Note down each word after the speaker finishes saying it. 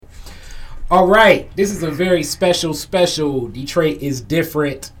All right, this is a very special Detroit is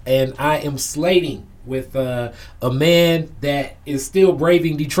Different, and I am slating with a man that is still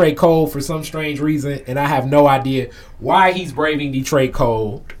braving Detroit cold for some strange reason, and I have no idea why he's braving Detroit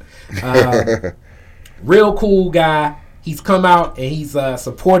cold. Real cool guy. He's come out and he's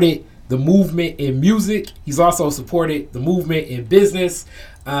supported the movement in music. He's also supported the movement in business.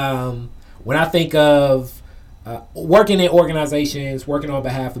 When I think of working in organizations, working on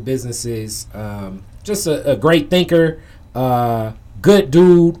behalf of businesses, just a great thinker, good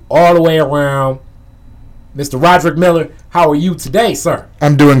dude all the way around. Mr. Roderick Miller, how are you today, sir?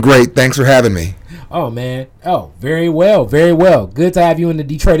 I'm doing great. Thanks for having me. Oh, man. Oh, very well. Very well. Good to have you in the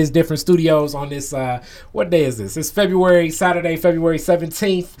Detroit is Different studios on this, what day is this? It's Saturday, February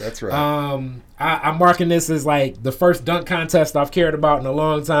 17th. That's right. I'm marking this as like the first dunk contest I've cared about in a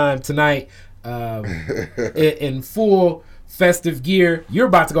long time tonight. In full festive gear. You're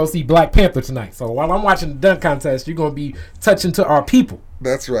about to go see Black Panther tonight. So while I'm watching the dunk contest, you're going to be touching to our people.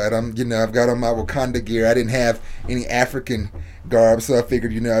 That's right. I've got on my Wakanda gear. I didn't have any African garb, so I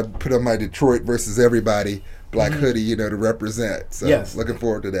figured, I'd put on my Detroit versus everybody black hoodie, to represent. So yes. Looking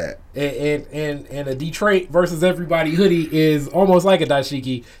forward to that. And a Detroit versus everybody hoodie is almost like a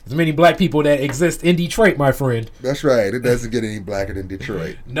dashiki. There's many black people that exist in Detroit, my friend. That's right. It doesn't get any blacker than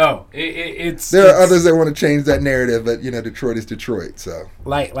Detroit. No, there are others that want to change that narrative, but Detroit is Detroit. So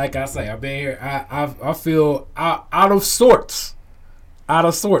like I say, I've been here. I feel out of sorts,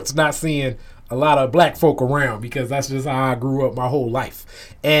 not seeing a lot of black folk around, because that's just how I grew up my whole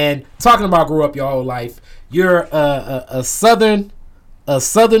life. And talking about grew up your whole life, you're a southern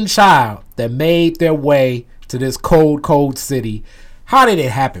child that made their way to this cold city. How did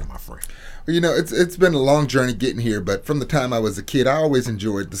it happen, my friend? Well, it's been a long journey getting here, but from the time I was a kid, I always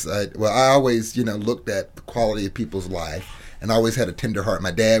enjoyed this. I always, looked at the quality of people's life, and I always had a tender heart.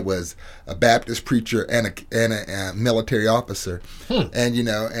 My dad was a Baptist preacher and a military officer,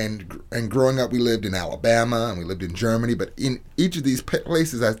 and growing up, we lived in Alabama and we lived in Germany. But in each of these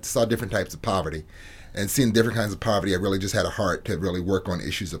places, I saw different types of poverty, and seeing different kinds of poverty, I really just had a heart to really work on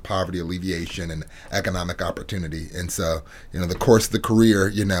issues of poverty alleviation and economic opportunity. And so, the course of the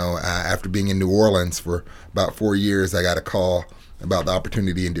career, after being in New Orleans for about 4 years, I got a call about the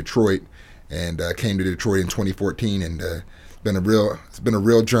opportunity in Detroit, and came to Detroit in 2014, and it's been a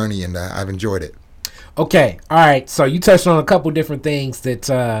real journey, and I've enjoyed it. Okay, all right. So you touched on a couple different things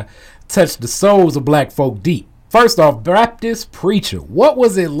that touched the souls of black folk deep. First off, Baptist preacher. What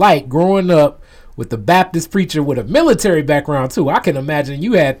was it like growing up with the Baptist preacher with a military background too? I can imagine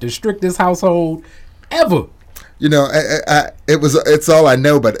you had the strictest household ever. It's all I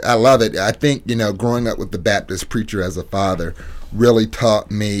know, but I love it. I think, growing up with the Baptist preacher as a father really taught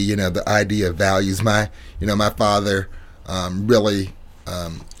me, the idea of values. My father really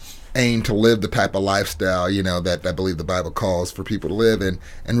aimed to live the type of lifestyle, that I believe the Bible calls for people to live in,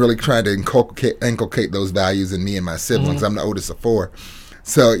 and really trying to inculcate those values in me and my siblings. Mm-hmm. I'm the oldest of 4.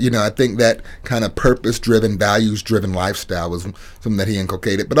 So, I think that kind of purpose-driven, values-driven lifestyle was something that he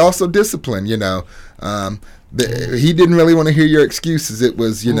inculcated, but also discipline. He didn't really want to hear your excuses. It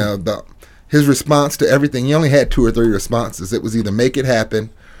was, his response to everything. He only had 2 or 3 responses. It was either make it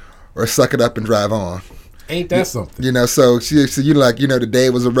happen or suck it up and drive on. Ain't that something? So you're like, today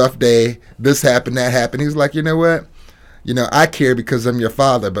was a rough day. This happened, that happened. He's like, you know what? I care because I'm your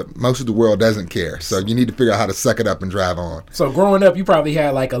father, but most of the world doesn't care. So you need to figure out how to suck it up and drive on. So growing up, you probably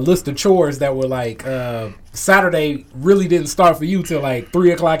had like a list of chores that were like Saturday really didn't start for you till like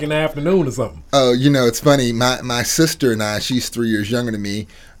 3 o'clock in the afternoon or something. Oh, it's funny. My sister and I, she's 3 years younger than me.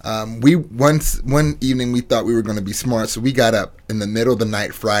 One evening we thought we were going to be smart, so we got up in the middle of the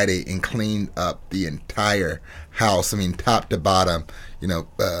night Friday and cleaned up the entire house. I mean, top to bottom,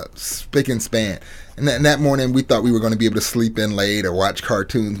 spick and span. And that morning we thought we were going to be able to sleep in late or watch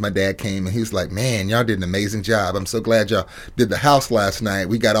cartoons. My dad came and he was like, "Man, y'all did an amazing job. I'm so glad y'all did the house last night.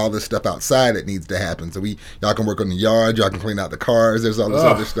 We got all this stuff outside that needs to happen. So y'all can work on the yard. Y'all can clean out the cars. There's all this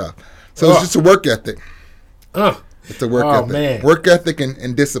other stuff." So it's just a work ethic. It's a work ethic. Man. Work ethic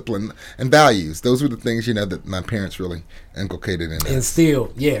and discipline and values. Those were the things, that my parents really inculcated in us. And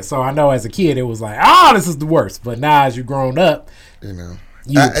still, yeah. So I know as a kid it was like, this is the worst. But now as you've grown up,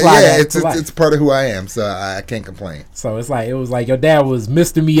 you apply that to life. It's part of who I am, so I can't complain. So it was like your dad was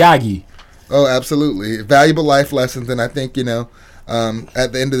Mr. Miyagi. Oh, absolutely. Valuable life lessons, and I think,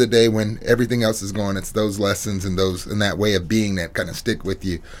 at the end of the day, when everything else is gone, it's those lessons and that way of being that kind of stick with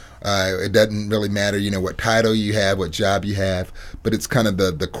you. It doesn't really matter, what title you have, what job you have, but it's kind of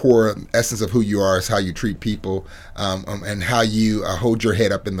the core essence of who you are is how you treat people, and how you hold your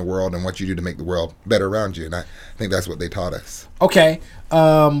head up in the world and what you do to make the world better around you. And I think that's what they taught us. Okay.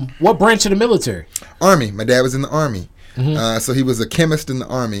 What branch of the military? Army. My dad was in the Army. So he was a chemist in the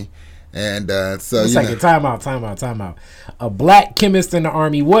Army. And so time out. A black chemist in the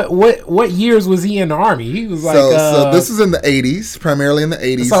Army. What years was he in the Army? He was like so this was in the 80s, primarily in the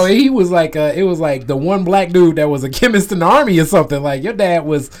 80s. So he was like it was like the one black dude that was a chemist in the Army or something. Like your dad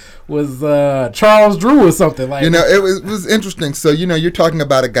was Charles Drew or something. Like it was interesting. So you're talking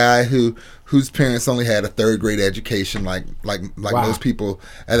about a guy whose parents only had a third grade education, like wow. most people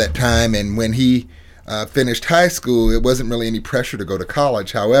at that time, and when he finished high school, it wasn't really any pressure to go to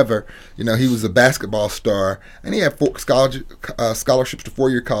college. However, he was a basketball star, and he had scholarships to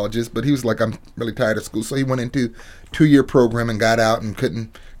 4-year colleges. But he was like, I'm really tired of school, so he went into 2-year program and got out and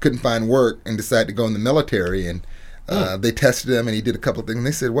couldn't find work and decided to go in the military. And they tested him, and he did a couple of things. And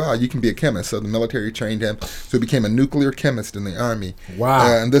they said, "Wow, you can be a chemist." So the military trained him, so he became a nuclear chemist in the Army.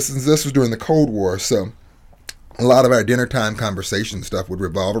 Wow! And this was during the Cold War, so. A lot of our dinner time conversation stuff would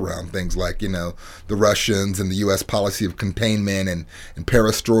revolve around things like, the Russians and the U.S. policy of containment and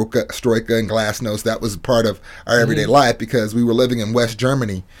perestroika and glasnost. That was part of our everyday life because we were living in West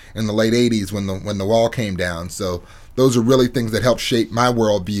Germany in the late 80s when the wall came down. So those are really things that helped shape my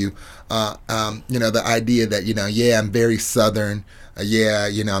worldview. The idea that, I'm very Southern.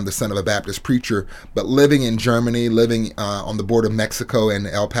 I'm the son of a Baptist preacher, but living in Germany, living on the border of Mexico and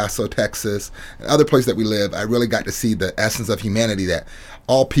El Paso, Texas, and other places that we live, I really got to see the essence of humanity, that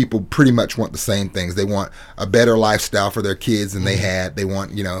all people pretty much want the same things. They want a better lifestyle for their kids than they had. They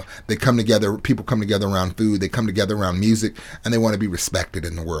want, they come together, people come together around food, they come together around music, and they want to be respected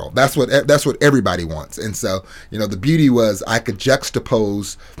in the world. That's what everybody wants. And so, the beauty was I could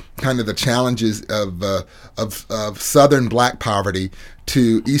juxtapose kind of the challenges of Southern black poverty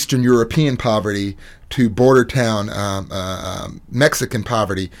to Eastern European poverty to border town Mexican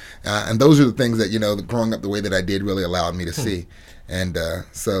poverty, and those are the things that growing up the way that I did really allowed me to see. And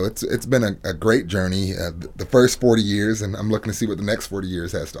so it's been a great journey, the first 40 years, and I'm looking to see what the next 40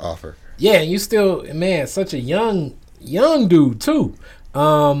 years has to offer. Yeah, and you still, man, such a young dude too.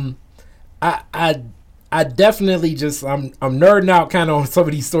 I definitely I'm nerding out kind of on some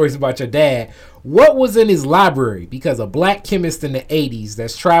of these stories about your dad. What was in his library? Because a black chemist in the 80s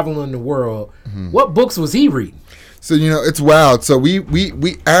that's traveling the world, what books was he reading? So, it's wild. So we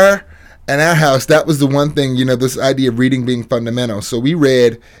are in our house, that was the one thing, this idea of reading being fundamental. So we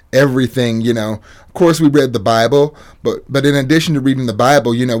read everything, Of course, we read the Bible, but in addition to reading the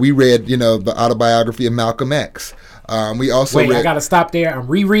Bible, we read, the autobiography of Malcolm X. We also read... I got to stop there. I'm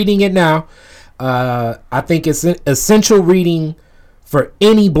rereading it now. I think it's essential reading for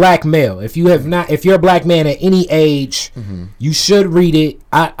any black male. If you're a black man at any age, you should read it.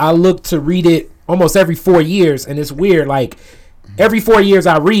 I look to read it almost every 4 years, and it's weird. Like every 4 years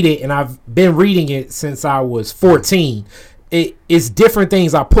I read it, and I've been reading it since I was 14. It's different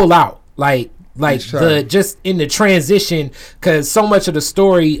things I pull out, like just in the transition, because so much of the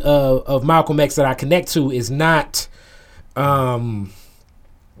story of Malcolm X that I connect to is not.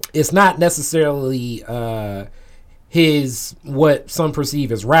 It's not necessarily his what some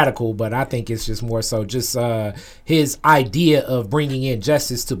perceive as radical, but I think it's just more so just his idea of bringing in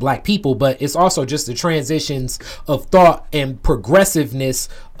justice to black people. But it's also just the transitions of thought and progressiveness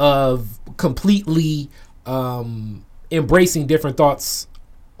of completely embracing different thoughts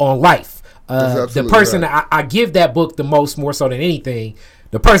on life. The person right. I give that book the most, more so than anything,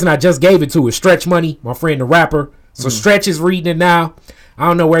 the person I just gave it to is Stretch Money, my friend the rapper. So Stretch is reading it now. I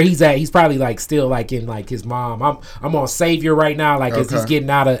don't know where he's at. He's probably still in his mom. I'm on Savior right now, as he's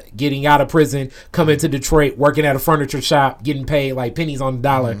getting out of prison, coming to Detroit, working at a furniture shop, getting paid like pennies on the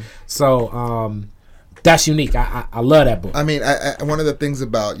dollar. So that's unique. I love that book. I mean, I one of the things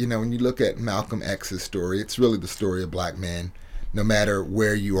about when you look at Malcolm X's story, it's really the story of black men. No matter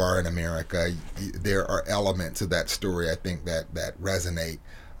where you are in America, there are elements of that story I think that resonate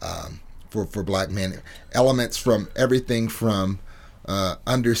for black men. Elements from everything from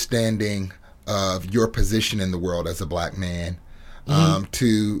understanding of your position in the world as a black man,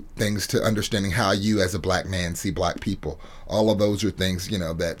 to things to understanding how you as a black man see black people. All of those are things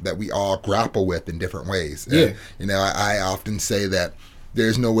that we all grapple with in different ways. Yeah. And, I often say that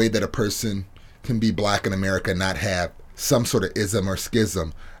there's no way that a person can be black in America and not have some sort of ism or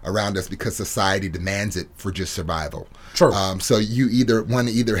schism around us because society demands it for just survival. True. So one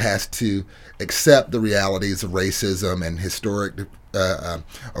either has to accept the realities of racism and historic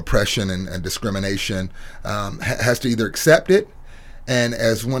oppression and discrimination, has to either accept it, and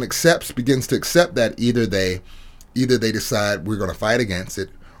as one begins to accept that, either they decide we're going to fight against it,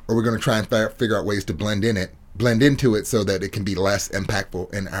 or we're going to try and figure out ways to blend into it so that it can be less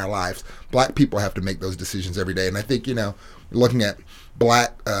impactful in our lives. Black people have to make those decisions every day. And I think, looking at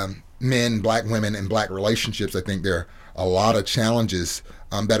black men, black women, and black relationships, I think there are a lot of challenges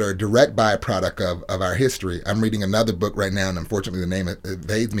that are a direct byproduct of our history. I'm reading another book right now, and unfortunately the name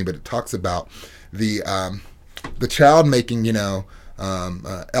evades me, but it talks about the child making,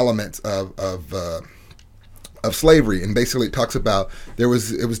 elements of slavery, and basically it talks about it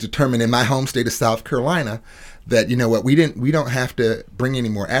was determined in my home state of South Carolina that we don't have to bring any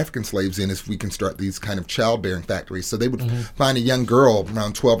more African slaves in if we can start these kind of childbearing factories. So they would find a young girl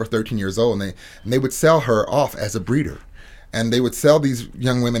around 12 or 13 years old, and they would sell her off as a breeder. And they would sell these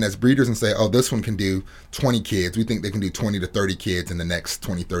young women as breeders and say, oh, this one can do 20 kids. We think they can do 20 to 30 kids in the next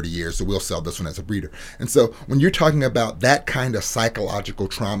 20, 30 years, so we'll sell this one as a breeder. And so when you're talking about that kind of psychological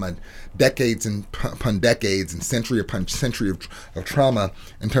trauma, decades upon decades and century upon century of trauma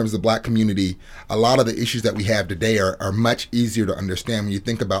in terms of the black community, a lot of the issues that we have today are much easier to understand when you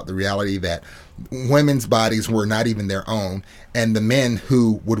think about the reality that women's bodies were not even their own, and the men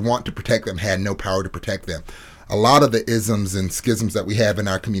who would want to protect them had no power to protect them. A lot of the isms and schisms that we have in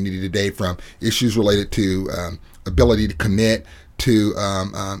our community today, from issues related to ability to commit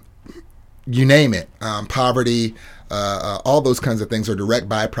to you name it, poverty, all those kinds of things are direct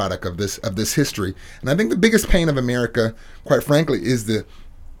byproduct of this history. And I think the biggest pain of America, quite frankly, is the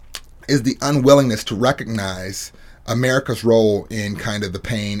unwillingness to recognize America's role in kind of the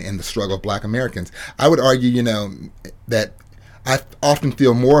pain and the struggle of black Americans. I would argue, that I often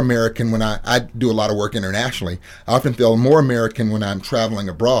feel more American when I do a lot of work internationally. I often feel more American when I'm traveling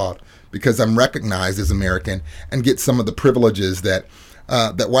abroad because I'm recognized as American and get some of the privileges that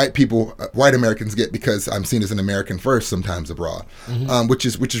white Americans get because I'm seen as an American first sometimes abroad, which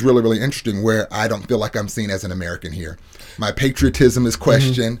is really, really interesting, where I don't feel like I'm seen as an American here. My patriotism is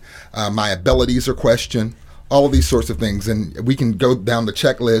questioned. My abilities are questioned. All of these sorts of things, and we can go down the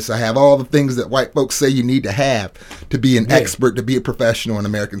checklist. I have all the things that white folks say you need to have to be an expert, to be a professional in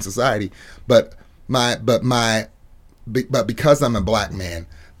American society. But because I'm a black man,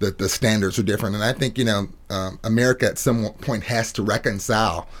 the standards are different. And I think America at some point has to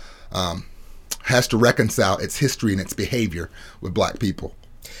reconcile its history and its behavior with black people.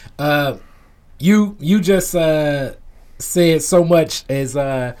 You just said so much as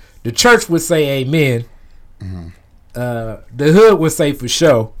the church would say, amen. The hood would say for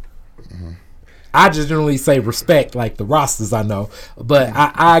sure. I just generally say respect, like the Rastas I know. But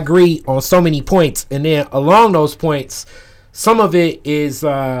I agree on so many points. And then along those points, some of it is,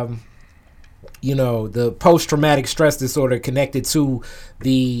 the post-traumatic stress disorder connected to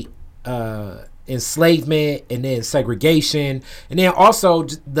the enslavement and then segregation. And then also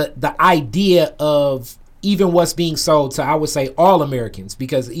the idea of even what's being sold to, I would say, all Americans,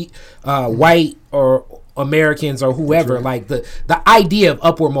 because white or Americans or whoever, like the idea of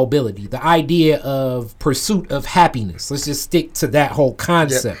upward mobility, the idea of pursuit of happiness, let's just stick to that whole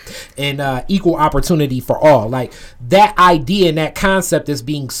concept, and equal opportunity for all, like that idea and that concept is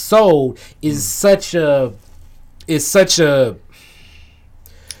being sold is such a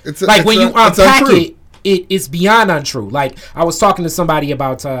when you unpack it's beyond untrue. Like I was talking to somebody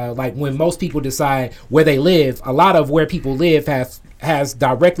about like when most people decide where they live, a lot of where people live has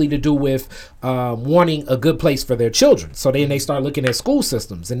directly to do with wanting a good place for their children. So then they start looking at school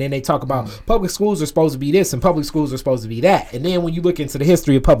systems, and then they talk about public schools are supposed to be this and public schools are supposed to be that. And then when you look into the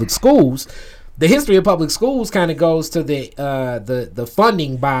history of public schools, the history of public schools kind of goes to the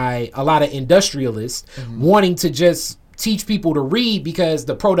funding by a lot of industrialists wanting to just teach people to read, because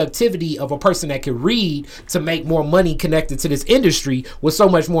the productivity of a person that could read to make more money connected to this industry was so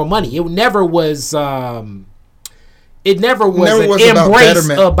much more money. It never was an embrace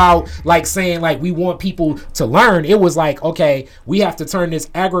about like saying like we want people to learn. It was like, okay, we have to turn this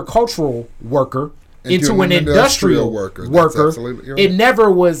agricultural worker into an industrial worker. Right. It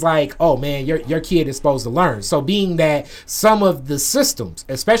never was like, oh man, your kid is supposed to learn. So being that some of the systems,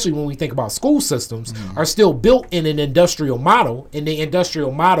 especially when we think about school systems, are still built in an industrial model, and the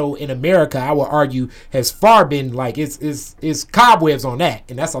industrial model in America, I would argue, has far been like it's cobwebs on that,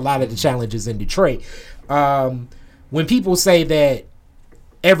 and that's a lot of the challenges in Detroit. When people say that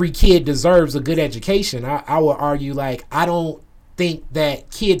every kid deserves a good education, I would argue like I don't think that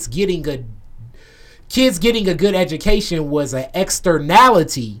kids getting kids getting a good education was an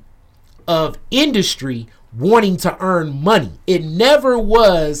externality of industry wanting to earn money. It never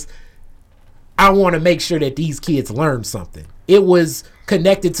was, I want to make sure that these kids learn something. It was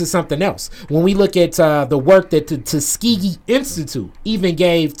connected to something else. When we look at the work that the Tuskegee Institute even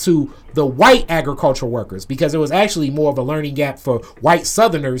gave to the white agricultural workers, because it was actually more of a learning gap for white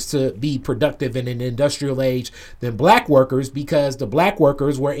Southerners to be productive in an industrial age than black workers, because the black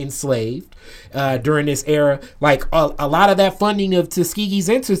workers were enslaved during this era. Like a lot of that funding of Tuskegee's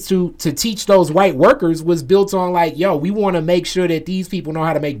Institute to teach those white workers was built on like, yo, we want to make sure that these people know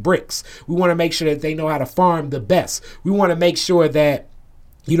how to make bricks. We want to make sure that they know how to farm the best. We want to make sure that,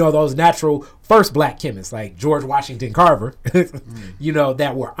 you know, those natural first black chemists like George Washington Carver, you know,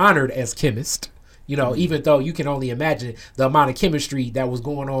 that were honored as chemists, you know, even though you can only imagine the amount of chemistry that was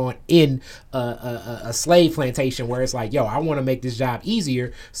going on in a slave plantation, where it's like, yo, I want to make this job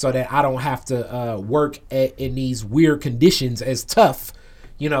easier so that I don't have to work in these weird conditions as tough,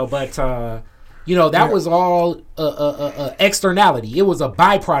 you know, but you know, that was all externality. It was a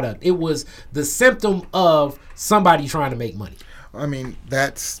byproduct. It was the symptom of somebody trying to make money. I mean,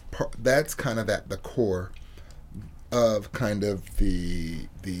 that's kind of at the core of kind of the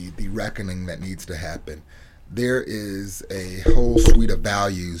reckoning that needs to happen. There is a whole suite of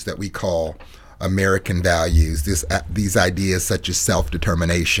values that we call American values. These ideas such as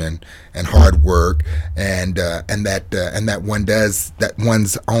self-determination and hard work, and that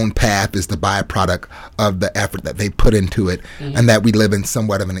one's own path is the byproduct of the effort that they put into it, and that we live in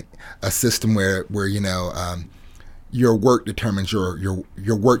somewhat of a system where you know. Your work determines your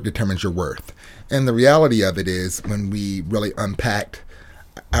work determines your worth. And the reality of it is, when we really unpacked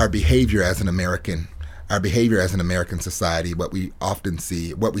our behavior as an American society, what we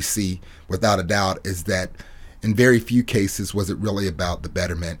see without a doubt is that in very few cases was it really about the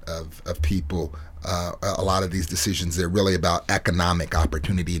betterment of people. A lot of these decisions, they're really about economic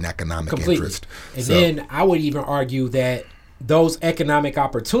opportunity and economic interest. And then I would even argue that those economic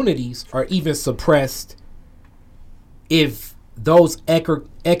opportunities are even suppressed if those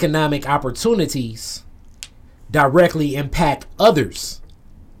economic opportunities directly impact others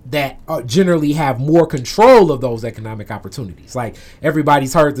that generally have more control of those economic opportunities. Like,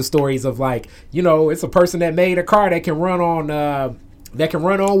 everybody's heard the stories of, like, you know, it's a person that made a car that can run on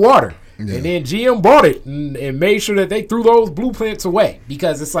water. Yeah. And then GM bought it and made sure that they threw those blueprints away,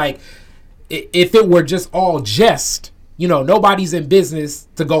 because it's like, if it were just all just, you know, nobody's in business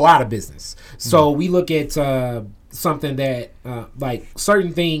to go out of business. So we look at something that like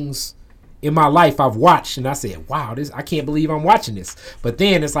certain things in my life I've watched and I said, wow, I can't believe I'm watching this. But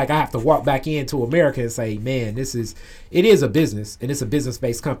then it's like I have to walk back into America and say, man, it is a business, and it's a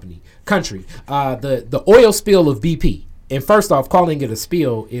business-based country. The oil spill of BP, and first off, calling it a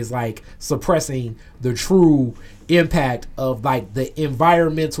spill is like suppressing the true impact of like the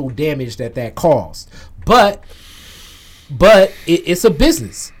environmental damage that caused. But it's a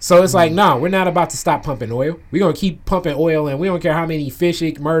business. So it's like, no, we're not about to stop pumping oil. We're going to keep pumping oil, and we don't care how many fish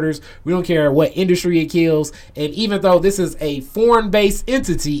it murders. We don't care what industry it kills. And even though this is a foreign-based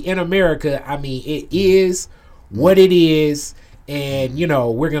entity in America, I mean, it is what it is. And, you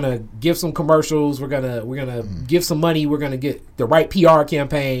know, we're going to give some commercials. We're going to give some money. We're going to get the right PR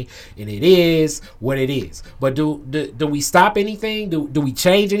campaign. And it is what it is. But do we stop anything? Do we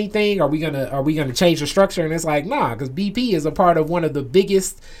change anything? Are we going to change the structure? And it's like, nah, because BP is a part of one of the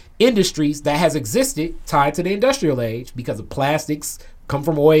biggest industries that has existed tied to the industrial age, because of plastics come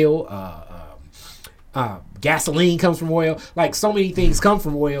from oil. Gasoline comes from oil. Like, so many things come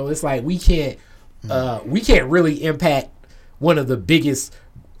from oil. It's like we can't really impact one of the biggest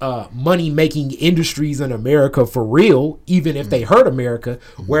money-making industries in America for real, even if they hurt America.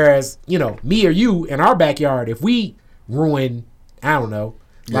 Whereas, you know, me or you in our backyard, if we ruin, I don't know,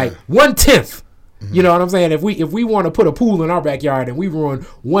 like 1/10, you know what I'm saying? If we want to put a pool in our backyard and we ruin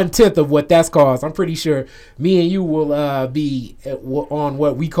 1/10 of what that's cost, I'm pretty sure me and you will be on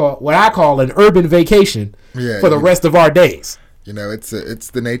what I call an urban vacation for the rest of our days. You know, it's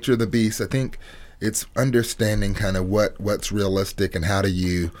the nature of the beast. I think it's understanding kind of what's realistic and how do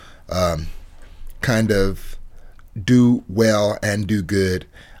you kind of do well and do good,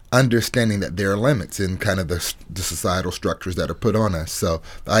 understanding that there are limits in kind of the societal structures that are put on us. So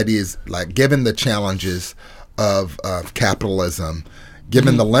the idea is, like, given the challenges of capitalism,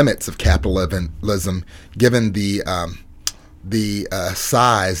 given the limits of capitalism, given the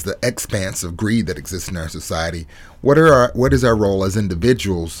size, the expanse of greed that exists in our society, what is our role as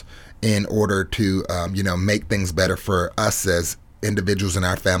individuals in order to make things better for us as individuals in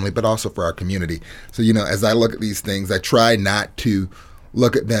our family, but also for our community? So, you know, as I look at these things, I try not to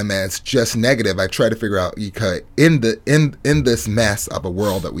look at them as just negative. I try to figure out, in this mess of a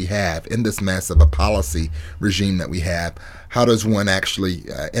world that we have, in this mess of a policy regime that we have, how does one actually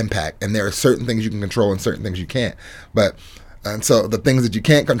impact? And there are certain things you can control and certain things you can't. And so the things that you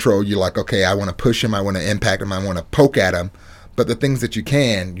can't control, you're like, okay, I want to push him, I want to impact him, I want to poke at him. But the things that you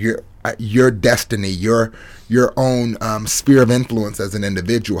can, your destiny, your own sphere of influence as an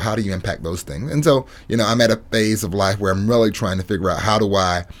individual, how do you impact those things? And so, I'm at a phase of life where I'm really trying to figure out, how do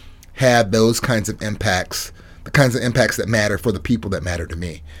I have those kinds of impacts, the kinds of impacts that matter for the people that matter to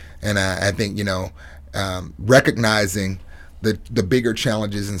me. And I think, recognizing the bigger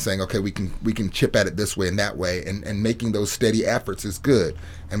challenges and saying, okay, we can chip at it this way and that way, and making those steady efforts is good,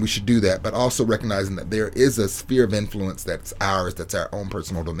 and we should do that. But also recognizing that there is a sphere of influence that's ours, that's our own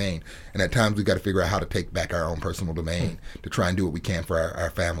personal domain, and at times we've got to figure out how to take back our own personal domain to try and do what we can for our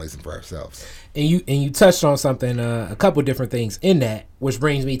families and for ourselves. And you touched on something, a couple different things in that, which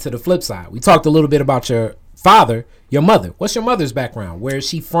brings me to the flip side. We talked a little bit about your father, your mother. What's your mother's background? Where is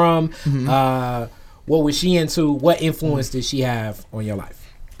she from? Mm-hmm. What was she into? What influence did she have on your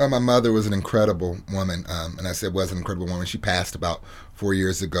life? My mother was an incredible woman, and I said was an incredible woman. She passed about 4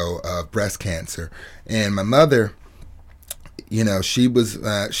 years ago of breast cancer. And my mother, she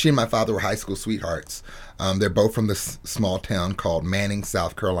and my father were high school sweethearts. They're both from this small town called Manning,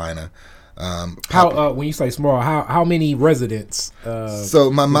 South Carolina. When you say small, how many residents?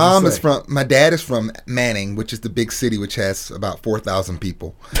 So my dad is from Manning, which is the big city, which has about 4,000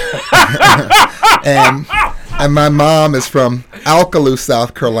 people. and my mom is from Alkaloo,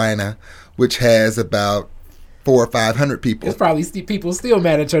 South Carolina, which has about 400 or 500 people. It's probably people still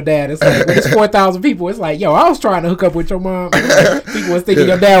mad at your dad. It's like, it's 4,000 people. It's like, yo, I was trying to hook up with your mom. People was thinking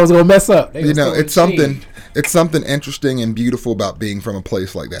your dad was gonna mess up. It's something interesting and beautiful about being from a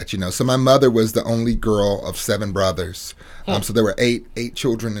place like that, So my mother was the only girl of 7 brothers. So there were eight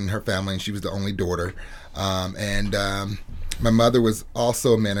children in her family, and she was the only daughter. My mother was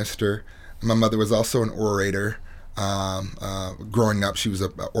also a minister. My mother was also an orator. Growing up, she was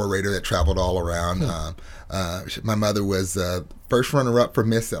an orator that traveled all around. My mother was first runner-up for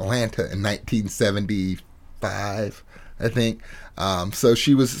Miss Atlanta in 1975, I think. So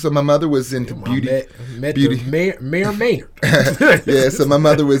my mother was into beauty. Mayor Maynard. Yeah, so my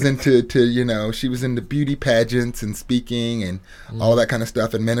mother was into she was into beauty pageants and speaking and all that kind of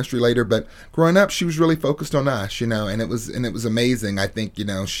stuff, and ministry later. But growing up, she was really focused on us, and it was amazing. I think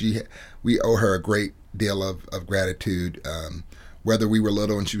we owe her a great deal of gratitude. Whether we were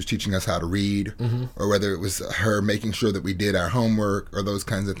little and she was teaching us how to read, or whether it was her making sure that we did our homework or those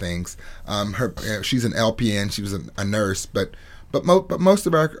kinds of things. She's an LPN, she was a nurse, but most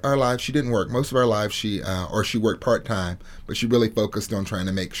of our lives she didn't work. Most of our lives she worked part-time, but she really focused on trying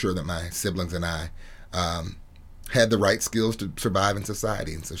to make sure that my siblings and I had the right skills to survive in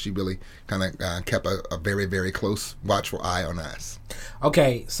society. And so she really kind of kept a very, very close, watchful eye on us.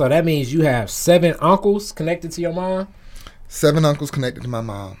 Okay, so that means you have 7 uncles connected to your mom? 7 uncles connected to my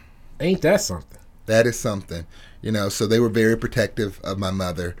mom. Ain't that something? That is something. So they were very protective of my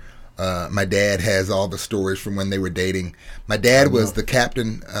mother. My dad has all the stories from when they were dating. My dad was the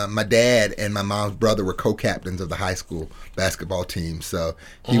captain. My dad and my mom's brother were co-captains of the high school basketball team. So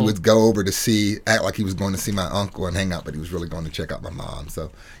he would go over to act like he was going to see my uncle and hang out, but he was really going to check out my mom.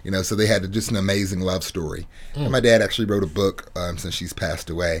 So, so they had just an amazing love story. And my dad actually wrote a book since she's passed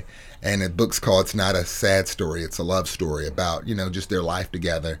away. And the book's called It's Not a Sad Story, It's a Love Story, about, just their life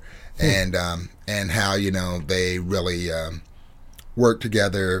together and how, they really work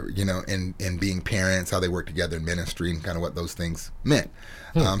together, in being parents, how they work together in ministry, and kind of what those things meant.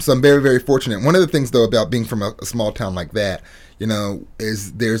 So I'm very, very fortunate. One of the things, though, about being from a small town like that,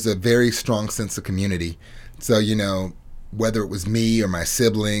 is there's a very strong sense of community. So, whether it was me or my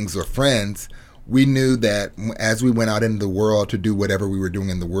siblings or friends, we knew that as we went out into the world to do whatever we were doing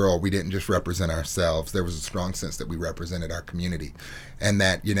in the world, we didn't just represent ourselves. There was a strong sense that we represented our community, and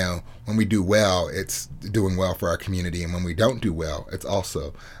that, when we do well, it's doing well for our community. And when we don't do well, it's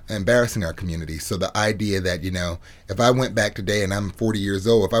also embarrassing our community. So the idea that, if I went back today, and I'm 40 years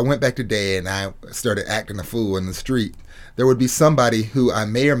old, if I went back today and I started acting a fool in the street, there would be somebody who I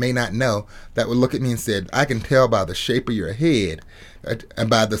may or may not know that would look at me and said, I can tell by the shape of your head and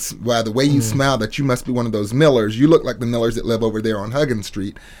by the way you smile that you must be one of those Millers. You look like the Millers that live over there on Huggins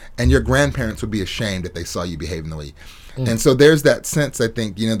Street, and your grandparents would be ashamed if they saw you behaving the way. And so there's that sense, I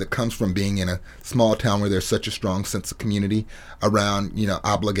think, that comes from being in a small town where there's such a strong sense of community around,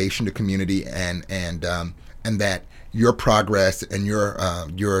 obligation to community, and that your progress and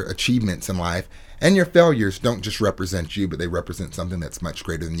your achievements in life And your failures don't just represent you, but they represent something that's much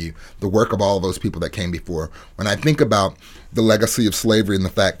greater than you. The work of all of those people that came before. When I think about the legacy of slavery and the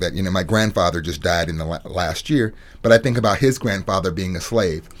fact that, my grandfather just died in the last year, but I think about his grandfather being a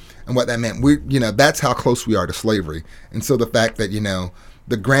slave and what that meant. That's how close we are to slavery. And so the fact that,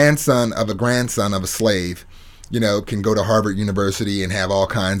 the grandson of a slave, can go to Harvard University and have all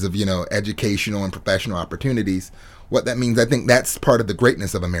kinds of, educational and professional opportunities. What that means, I think that's part of the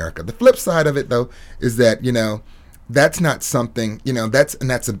greatness of America. The flip side of it, though, is that, that's not something,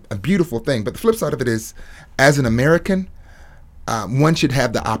 that's a beautiful thing. But the flip side of it is, as an American, one should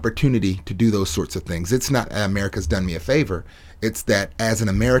have the opportunity to do those sorts of things. It's not America's done me a favor. It's that as an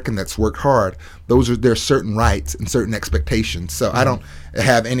American that's worked hard, there's certain rights and certain expectations. So I don't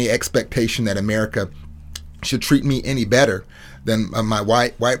have any expectation that America should treat me any better than my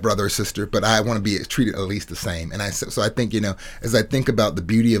white brother or sister, but I want to be treated at least the same. And so I think, as I think about the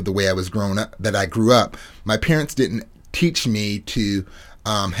beauty of the way I grew up, my parents didn't teach me to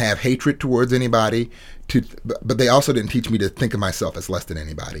have hatred towards anybody, but they also didn't teach me to think of myself as less than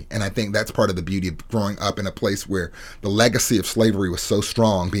anybody. And I think that's part of the beauty of growing up in a place where the legacy of slavery was so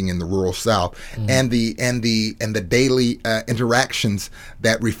strong, being in the rural South, and the daily interactions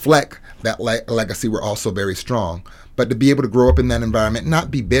that reflect that legacy were also very strong. But to be able to grow up in that environment, not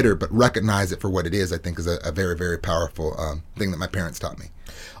be bitter, but recognize it for what it is, I think is a very, very powerful thing that my parents taught me.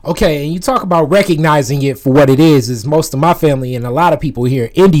 Okay, and you talk about recognizing it for what it is most of my family and a lot of people here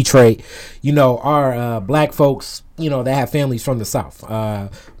in Detroit, are black folks, that have families from the South.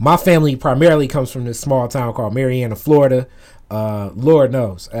 My family primarily comes from this small town called Marianna, Florida. Lord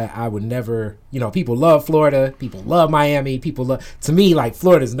knows, I would never, people love Florida, people love Miami, to me, like,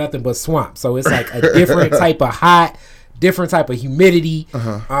 Florida is nothing but swamp. So it's like a different type of hot, different type of humidity.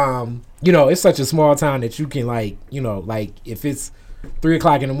 It's such a small town that you can, if it's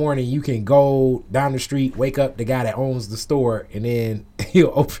 3:00 in the morning, you can go down the street, wake up the guy that owns the store, and then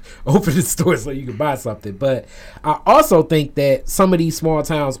he'll open the store so you can buy something. But I also think that some of these small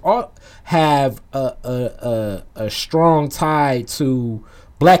towns all have a strong tie to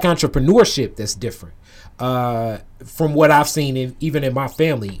black entrepreneurship that's different. From what I've seen even in my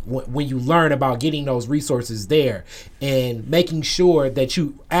family, when you learn about getting those resources there and making sure that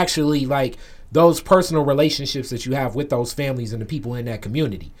you actually those personal relationships that you have with those families and the people in that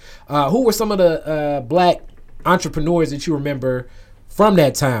community. Who were some of the black entrepreneurs that you remember from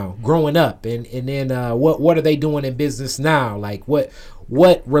that town growing up? And then what are they doing in business now? Like what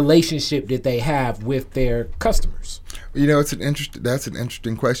relationship did they have with their customers? That's an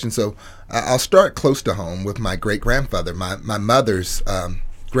interesting question. So I'll start close to home with my great grandfather, my mother's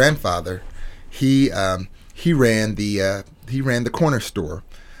grandfather. He ran the corner store.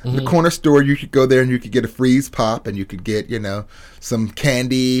 The corner store, you could go there and you could get a freeze pop, and you could get, some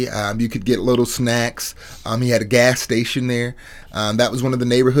candy. You could get little snacks. He had a gas station there. That was one of the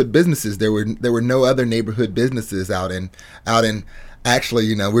neighborhood businesses. There were no other neighborhood businesses out in.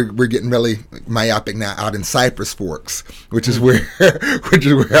 Actually, we're getting really myopic now. Out in Cypress Forks, which is where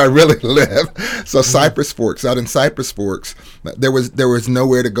I really live. So Cypress Forks, out in Cypress Forks, there was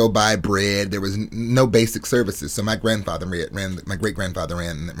nowhere to go buy bread. There was no basic services. So my great grandfather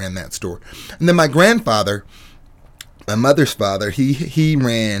ran that store, and then my grandfather, my mother's father, he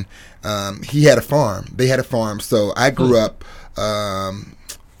ran. He had a farm. They had a farm. So I grew up.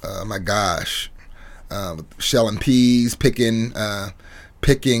 Shelling peas, picking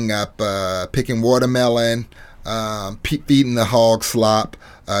watermelon, feeding the hog slop,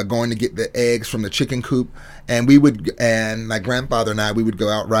 going to get the eggs from the chicken coop, and my grandfather and I would go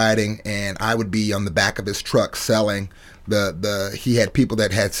out riding, and I would be on the back of his truck selling he had people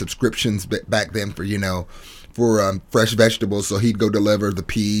that had subscriptions back then for fresh vegetables, so he'd go deliver the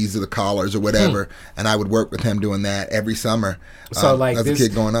peas or the collards or whatever, and I would work with him doing that every summer. So as a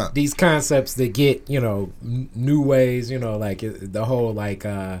kid growing up, these concepts that get new ways, the whole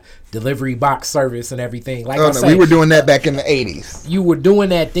delivery box service and everything. We were doing that back in the 80s. You were doing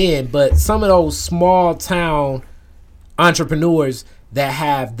that then, but some of those small town entrepreneurs that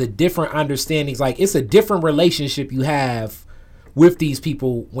have the different understandings, it's a different relationship you have with these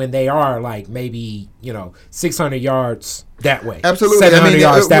people when they are maybe 600 yards that way, absolutely 700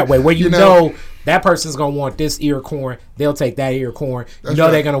 yards that way, where know that person's gonna want this ear of corn, they'll take that ear of corn. Right.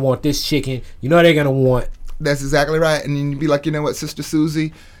 They're gonna want this chicken. They're gonna want. That's exactly right. And you'd be like, what, Sister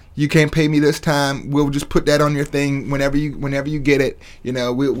Susie, you can't pay me this time. We'll just put that on your thing whenever you get it. You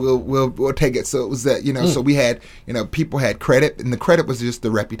know, we'll take it. So it was that, you know. So we had, you know, people had credit, and the credit was just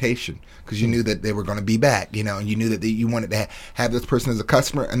the reputation, because you knew that they were going to be back. You know, and you knew that you wanted to have this person as a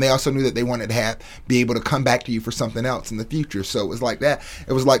customer, and they also knew that they wanted to be able to come back to you for something else in the future. So it was like that.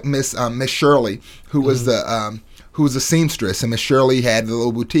 It was like Miss Shirley, who was who was a seamstress, and Miss Shirley had the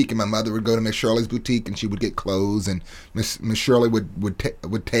little boutique, and my mother would go to Miss Shirley's boutique, and she would get clothes, and Miss Shirley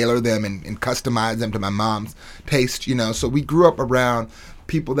would tailor them and customize them to my mom's taste, you know. So we grew up around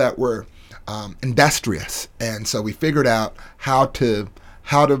people that were industrious, and so we figured out how to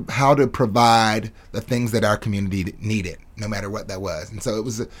provide the things that our community needed, no matter what that was. And so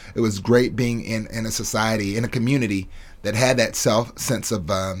it was great being in a society, in a community that had that sense of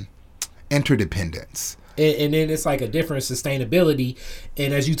interdependence. And then it's like a different sustainability.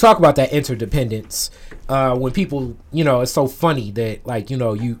 And as you talk about that interdependence, when people, you know, it's so funny that, like, you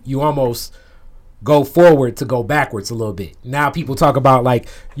know, you almost go forward to go backwards a little bit. Now people talk about, like,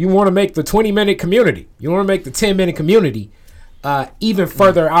 you want to make the 20-minute community. You want to make the 10-minute community. Even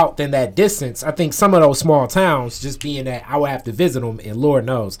further out than that distance. I think some of those small towns, just being that I would have to visit them, and Lord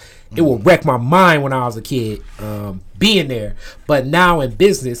knows, it will wreck my mind when I was a kid being there. But now in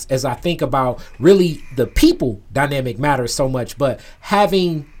business, as I think about, really the people dynamic matters so much, but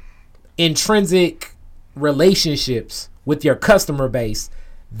having intrinsic relationships with your customer base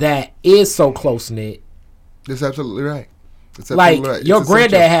that is so close-knit. That's absolutely right. Like, right. Your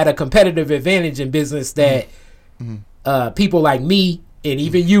granddad had a competitive advantage in business that people like me and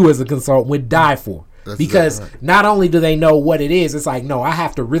even you as a consultant would die for. That's because exactly right. Not only do they know what it is, it's like, no, I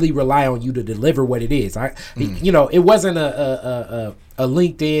have to really rely on you to deliver what it is. You know, it wasn't a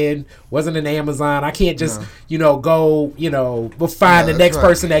LinkedIn, wasn't an Amazon. I can't just, you know, go, you know, we'll find the next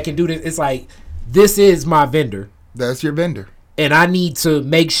person that can do this. It's like, this is my vendor. That's your vendor. And I need to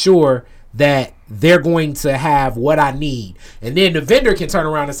make sure that they're going to have what I need. And then the vendor can turn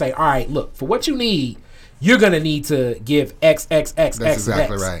around and say, all right, look, for what you need, you're going to need to give X. That's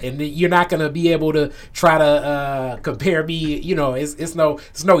exactly X. Right. And you're not going to be able to try to compare me. You know, it's no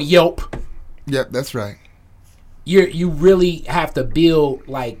Yelp. Yep, that's right. You really have to build,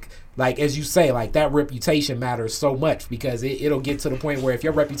 like as you say, like that reputation matters so much, because it'll get to the point where if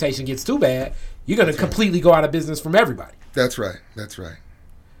your reputation gets too bad, you're going to completely go out of business from everybody. That's right.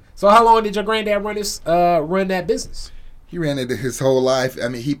 So how long did your granddad run that business? He ran it his whole life. I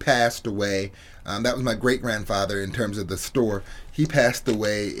mean, he passed away. That was my great-grandfather in terms of the store. He passed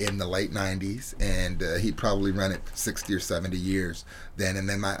away in the late 90s, and he probably run it 60 or 70 years then. And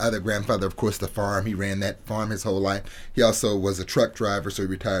then my other grandfather, of course, the farm. He ran that farm his whole life. He also was a truck driver, so he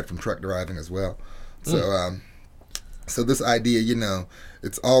retired from truck driving as well. So so this idea, you know,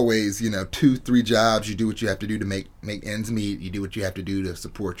 it's always, you know, 2-3 jobs. You do what you have to do to make ends meet. You do what you have to do to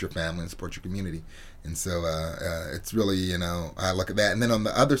support your family and support your community. And so it's really, you know, I look at that. And then on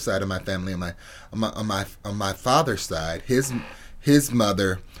the other side of my family, on my father's side, his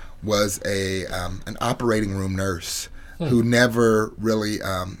mother was an operating room nurse who never really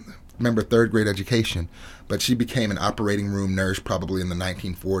remember third grade education, but she became an operating room nurse probably in the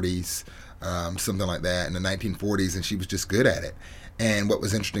 1940s, something like that, in the 1940s, and she was just good at it. And what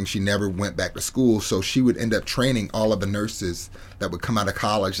was interesting, she never went back to school, so she would end up training all of the nurses that would come out of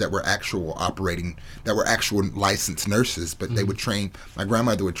college that were actual licensed nurses, but they would train, my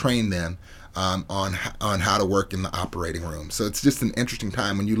grandmother would train them on how to work in the operating room. So it's just an interesting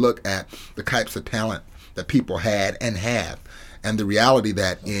time when you look at the types of talent that people had and have, and the reality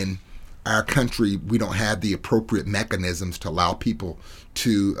that in our country we don't have the appropriate mechanisms to allow people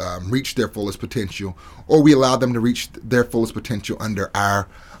to reach their fullest potential, or we allow them to reach their fullest potential under our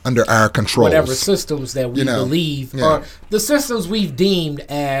controls. Whatever systems that we believe, or the systems we've deemed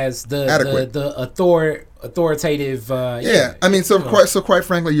as the authoritative. I mean, quite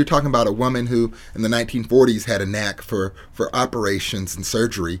frankly, you're talking about a woman who in the 1940s had a knack for operations and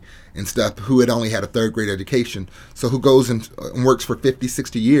surgery and stuff, who had only had a third grade education, so who goes and works for 50,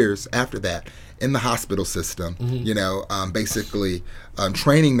 60 years after that in the hospital system, you know, basically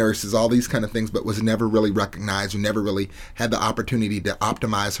training nurses, all these kind of things, but was never really recognized, or never really had the opportunity to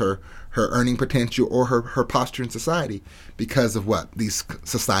optimize her earning potential or her posture in society because of these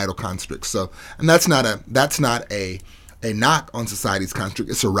societal constructs. So, and that's not a knock on society's construct,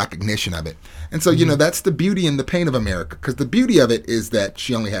 it's a recognition of it. And so, you know, that's the beauty and the pain of America, because the beauty of it is that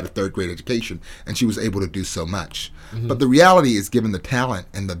she only had a third grade education and she was able to do so much. But the reality is, given the talent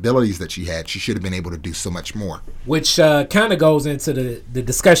and the abilities that she had, she should have been able to do so much more. Which kind of goes into the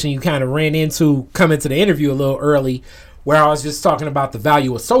discussion you kind of ran into coming to the interview a little early, where I was just talking about the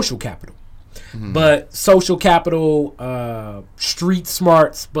value of social capital. but social capital, street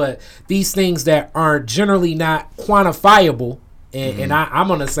smarts, but these things that are generally not quantifiable. And I'm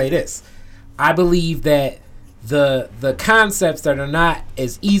going to say this. I believe that the concepts that are not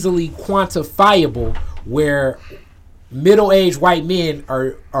as easily quantifiable, where middle-aged white men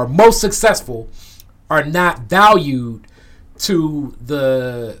are most successful, are not valued to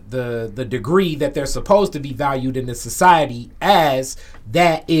the degree that they're supposed to be valued in the society, as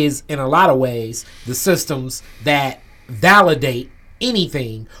that is in a lot of ways the systems that validate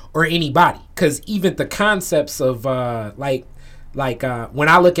anything or anybody. Because even the concepts of when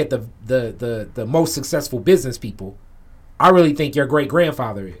I look at the most successful business people, I really think your great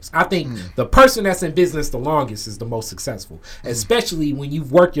grandfather is. I think the person that's in business the longest is the most successful, especially when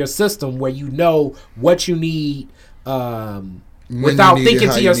you've worked your system where you know what you need, without thinking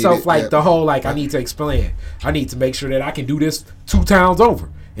to yourself the whole, like, I need to explain. I need to make sure that I can do this 2 towns over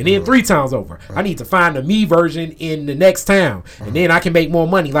and then 3 towns over. I need to find the me version in the next town and then I can make more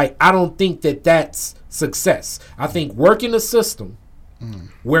money. Like, I don't think that that's success. I think working a system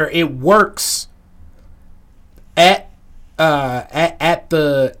where it works at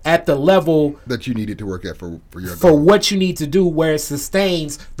the level that you needed to work at for your goal. For what you need to do, where it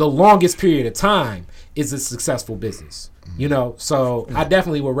sustains the longest period of time, is a successful business. You know, so I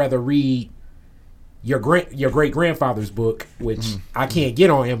definitely would rather read your great grandfather's book, which I can't get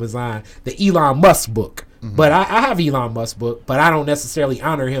on Amazon, the Elon Musk book. But I have Elon Musk book, but I don't necessarily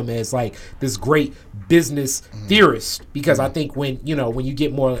honor him as like this great business theorist, because I think when you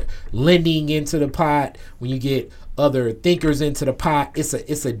get more lending into the pot, when you get other thinkers into the pot, it's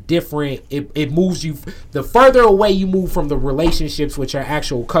a different, it moves you, the further away you move from the relationships with your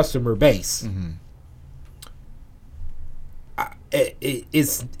actual customer base,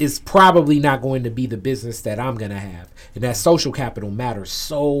 it's probably not going to be the business that I'm going to have. And that social capital matters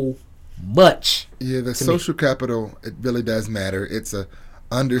so much. Yeah, the social capital, it really does matter. It's a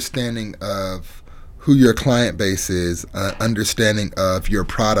understanding of who your client base is, understanding of your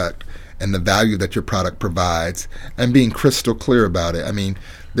product and the value that your product provides, and being crystal clear about it. I mean,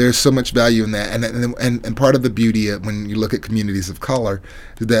 there's so much value in that, and part of the beauty when you look at communities of color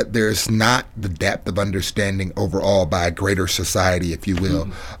is that there's not the depth of understanding overall by a greater society, if you will,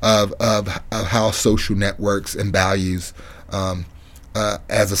 of how social networks and values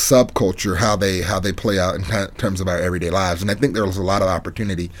as a subculture, how they play out in terms of our everyday lives. And I think there's a lot of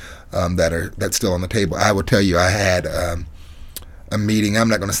opportunity that's still on the table. I will tell you, I had a meeting. I'm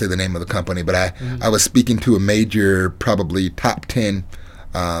not going to say the name of the company, but I was speaking to a major, probably top 10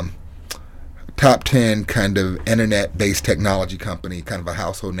 kind of internet-based technology company, kind of a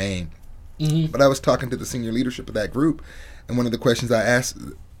household name. But I was talking to the senior leadership of that group, and one of the questions I asked,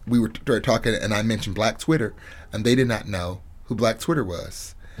 we were talking, and I mentioned Black Twitter, and they did not know who Black Twitter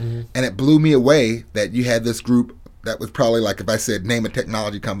was. And it blew me away that you had this group that was probably, like, if I said name a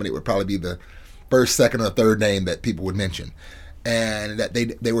technology company, it would probably be the first, second, or third name that people would mention. And that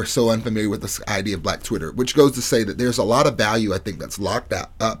they were so unfamiliar with this idea of Black Twitter, which goes to say that there's a lot of value, I think, that's locked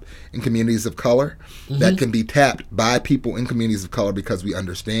up in communities of color that can be tapped by people in communities of color, because we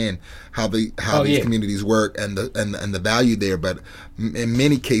understand how these communities work and the value there. But in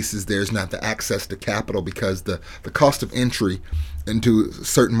many cases, there's not the access to capital, because the cost of entry into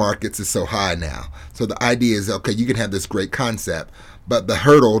certain markets is so high now. So the idea is, okay, you can have this great concept, but the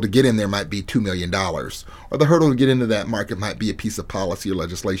hurdle to get in there might be $2 million, or the hurdle to get into that market might be a piece of policy or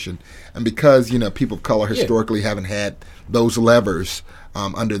legislation. And because people of color historically haven't had those levers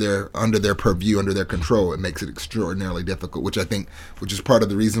under their purview, under their control, it makes it extraordinarily difficult. Which is part of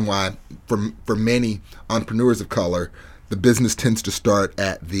the reason why for many entrepreneurs of color, the business tends to start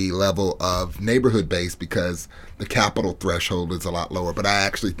at the level of neighborhood base, because the capital threshold is a lot lower. But I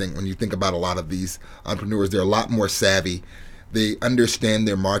actually think when you think about a lot of these entrepreneurs, they're a lot more savvy. They understand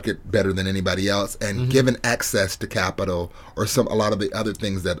their market better than anybody else, and given access to capital or a lot of the other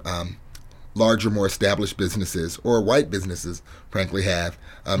things that larger, more established businesses or white businesses, frankly, have,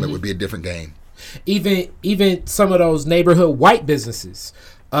 it would be a different game. Even some of those neighborhood white businesses,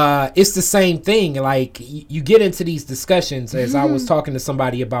 it's the same thing. Like, you get into these discussions, as I was talking to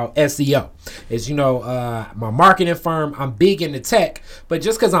somebody about SEO. As you know, my marketing firm, I'm big into tech, but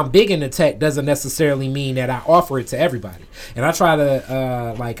just because I'm big into tech doesn't necessarily mean that I offer it to everybody. And I try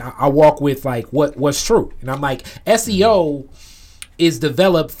to, I walk with like what's true. And I'm like, SEO is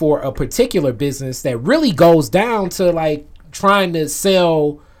developed for a particular business that really goes down to like trying to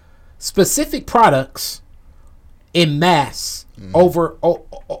sell specific products in mass over like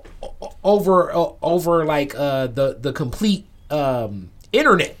the complete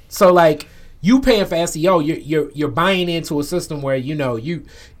internet. So like you paying for SEO, you're buying into a system where you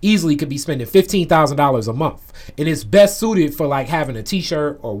easily could be spending $15,000 a month, and it's best suited for like having a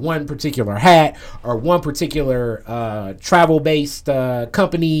T-shirt or one particular hat or one particular travel-based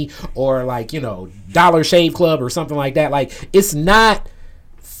company, or like Dollar Shave Club or something like that. Like, it's not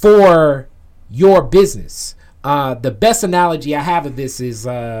for your business. The best analogy I have of this is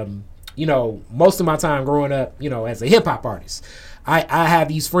most of my time growing up, as a hip hop artist, I have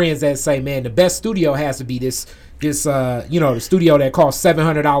these friends that say, man, the best studio has to be this the studio that costs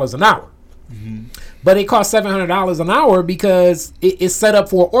 $700 an hour. Mm-hmm. But it costs $700 an hour because it's set up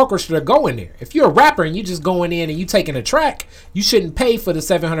for an orchestra to go in there. If you're a rapper and you just going in and you taking a track, you shouldn't pay for the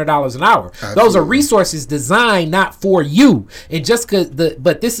 $700 an hour. Absolutely. Those are resources designed not for you. And just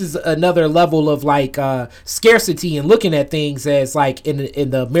but this is another level of like scarcity and looking at things as like in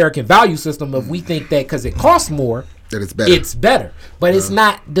the American value system of, we think that because it costs more, that it's better. But it's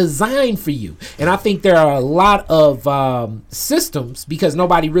not designed for you. And I think there are a lot of systems, because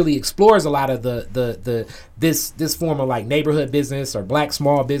nobody really explores a lot of this form of like neighborhood business or black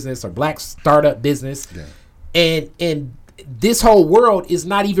small business or black startup business. Yeah. And this whole world is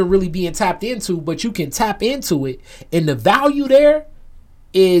not even really being tapped into, but you can tap into it, and the value there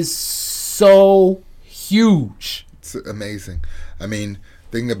is so huge. It's amazing. I mean,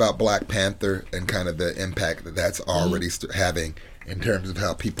 thinking about Black Panther and kind of the impact that's already having in terms of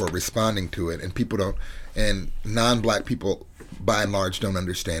how people are responding to it, and non-black people by and large don't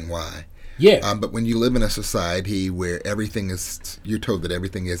understand why. Yeah. But when you live in a society where you're told that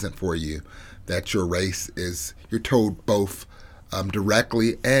everything isn't for you, that your race is, you're told both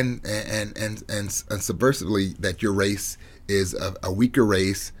directly and subversively that your race is a weaker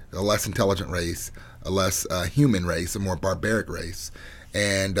race, a less intelligent race, a less human race, a more barbaric race.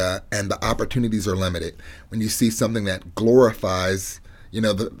 And the opportunities are limited. When you see something that glorifies,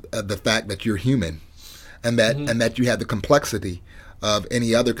 the fact that you're human, and that you have the complexity of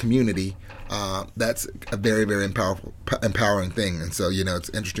any other community, that's a very, very empowering thing. And so it's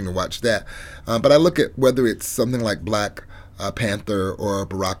interesting to watch that. But I look at whether it's something like Black Panther or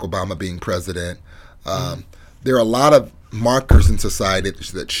Barack Obama being president. There are a lot of markers in society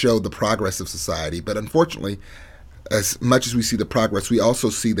that show the progress of society, but unfortunately, as much as we see the progress, we also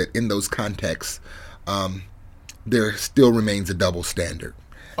see that in those contexts, there still remains a double standard.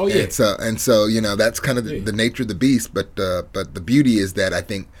 Oh yeah. And so that's kind of the nature of the beast. But the beauty is that I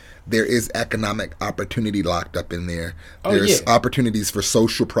think there is economic opportunity locked up in there. There's opportunities for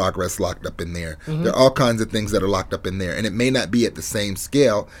social progress locked up in there. Mm-hmm. There are all kinds of things that are locked up in there, and it may not be at the same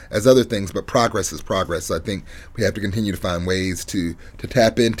scale as other things, but progress is progress. So I think we have to continue to find ways to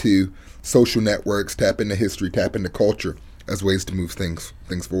tap into social networks, tap into history, tap into culture as ways to move things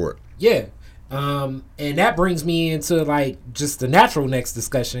forward. Yeah. And that brings me into like just the natural next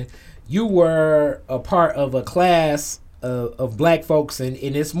discussion. You were a part of a class of black folks, and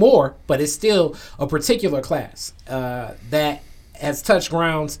it's more, but it's still a particular class that has touched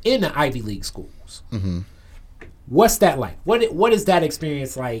grounds in the Ivy League schools. Mm-hmm. What's that like? What is that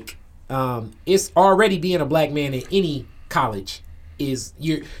experience like? It's already being a black man in any college is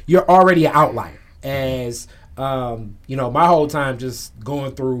you're already an outlier. As my whole time just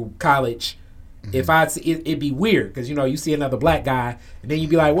going through college, mm-hmm. if I see it'd be weird because you see another black guy and then you'd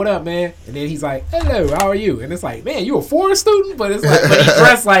be like, "What up, man?" And then he's like, "Hello, how are you?" And it's like, "Man, you a foreign student?" But it's like, but he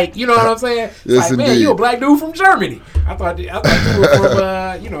dressed like, you know what I'm saying? Yes, like, man, you a black dude from Germany. I thought you were from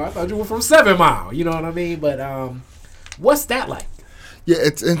I thought you were from 7 Mile. You know what I mean? But what's that like? Yeah,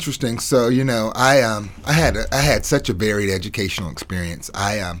 it's interesting. So I had such a varied educational experience.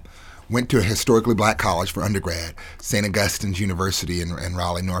 I went to a historically black college for undergrad, St. Augustine's University in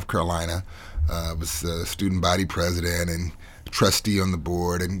Raleigh, North Carolina. Was a student body president and trustee on the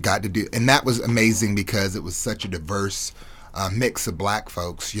board, and and that was amazing because it was such a diverse mix of black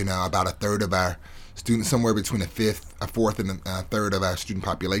folks. About a third of our students, somewhere between a fourth, and a third of our student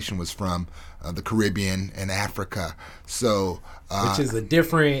population was from the Caribbean and Africa. So, which is a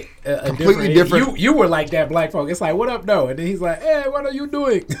different, completely different. You were like that, black folk. It's like, "What up, no?" And then he's like, "Hey, what are you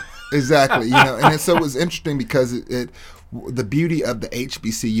doing?" Exactly. So it was interesting because the beauty of the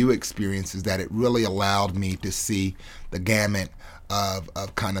HBCU experience is that it really allowed me to see the gamut of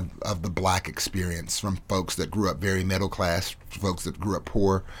the black experience, from folks that grew up very middle class, folks that grew up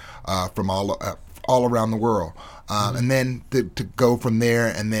poor, from all around the world, mm-hmm. and then to go from there.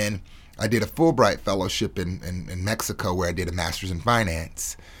 And then I did a Fulbright fellowship in Mexico, where I did a master's in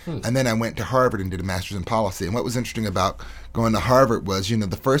finance. And then I went to Harvard and did a master's in policy. And what was interesting about going to Harvard was,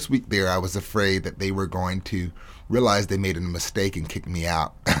 the first week there, I was afraid that they were going to realize they made a mistake and kick me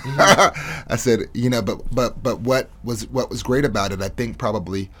out. Mm-hmm. I said, but what was great about it, I think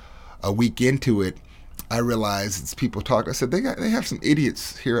probably a week into it, I realized as people talk, I said they have some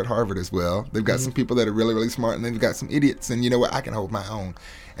idiots here at Harvard as well. They've got some people that are really, really smart, and they've got some idiots. And you know what? I can hold my own.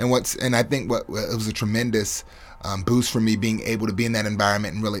 And I think what it was a tremendous boost for me being able to be in that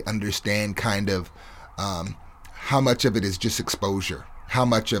environment and really understand kind of how much of it is just exposure. How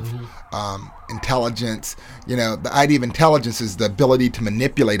much of intelligence, the idea of intelligence is the ability to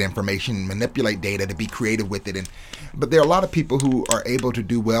manipulate information, manipulate data, to be creative with it. But there are a lot of people who are able to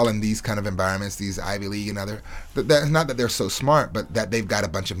do well in these kind of environments, these Ivy League and other. Not that they're so smart, but that they've got a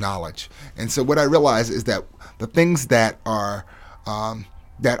bunch of knowledge. And so what I realize is that the things that are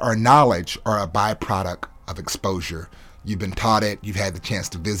knowledge are a byproduct of exposure. You've been taught it, you've had the chance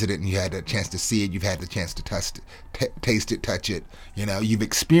to visit it, and you had the chance to see it, you've had the chance to taste it, touch it. You've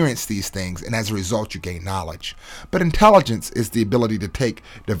experienced these things, and as a result, you gain knowledge. But intelligence is the ability to take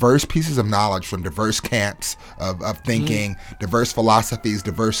diverse pieces of knowledge from diverse camps of thinking, diverse philosophies,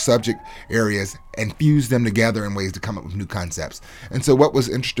 diverse subject areas, and fuse them together in ways to come up with new concepts. And so what was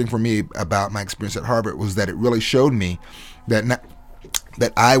interesting for me about my experience at Harvard was that it really showed me that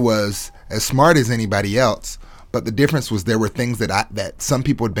I was as smart as anybody else. But the difference was there were things that some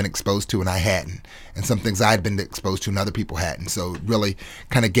people had been exposed to and I hadn't, and some things I had been exposed to and other people hadn't. So it really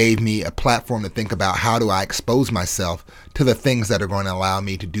kind of gave me a platform to think about how do I expose myself to the things that are going to allow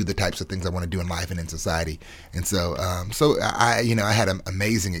me to do the types of things I want to do in life and in society. And so, I had an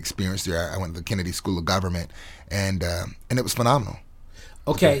amazing experience there. I went to the Kennedy School of Government, and it was phenomenal.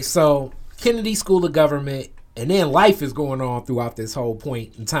 Okay, so Kennedy School of Government, and then life is going on throughout this whole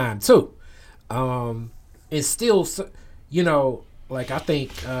point in time too. It's still, like I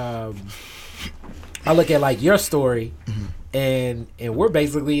think I look at like your story, and we're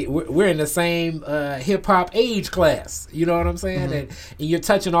basically we're in the same hip hop age class. You know what I'm saying? And you're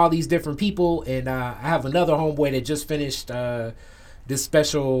touching all these different people. And I have another homeboy that just finished this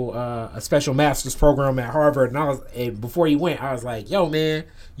a special master's program at Harvard. And before he went, I was like, "Yo, man,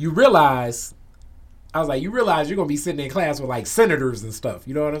 you realize you're gonna be sitting in class with like senators and stuff."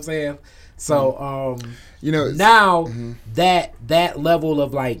 You know what I'm saying? So, now that level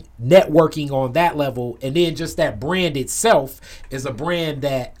of like networking on that level, and then just that brand itself is a brand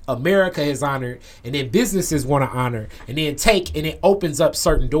that America has honored, and then businesses want to honor, and then and it opens up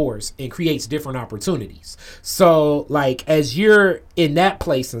certain doors and creates different opportunities. So, like, as you're in that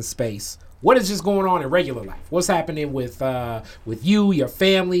place and space, what is just going on in regular life? What's happening with you, your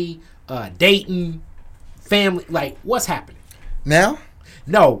family, dating, family? Like, what's happening now?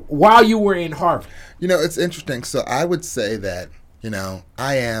 No, while you were in Harvard. It's interesting. So I would say that,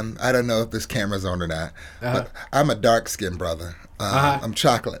 I don't know if this camera's on or not, but I'm a dark-skinned brother. I'm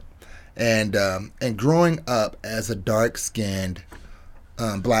chocolate. And growing up as a dark-skinned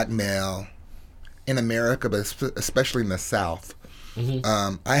black male in America, but especially in the South,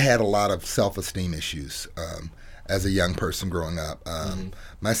 I had a lot of self-esteem issues as a young person growing up.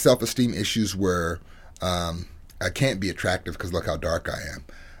 My self-esteem issues were... I can't be attractive because look how dark I am.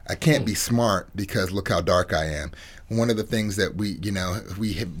 I can't be smart because look how dark I am. One of the things that we've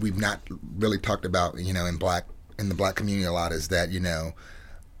not really talked about, in the black community a lot is that,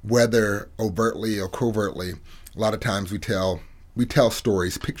 whether overtly or covertly, a lot of times we tell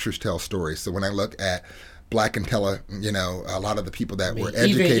stories, pictures tell stories. So when I look at black a lot of the people that were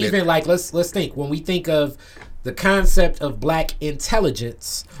educated, even like let's think when we think of the concept of black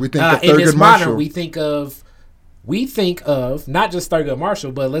intelligence, we think of Thurgood Marshall. We think of not just Thurgood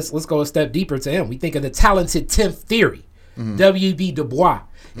Marshall, but let's go a step deeper to him. We think of the talented 10th theory, W.B. Du Bois,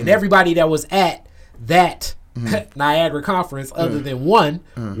 and everybody that was at that Niagara conference, other than one,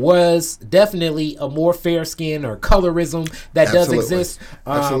 was definitely a more fair skin or colorism that does exist.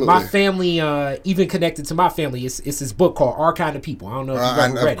 My family, even connected to my family, it's this book called Our Kind of People. I don't know if you've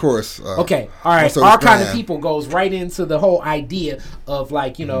ever read it. Of course. Okay, all right. Our Kind of People goes right into the whole idea of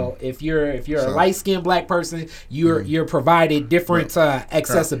like, if you're a light skinned black person, you're provided different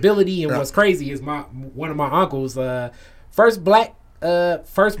accessibility. And what's crazy is one of my uncles, first black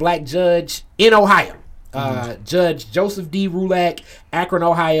judge in Ohio. Judge Joseph D. Rulak, Akron,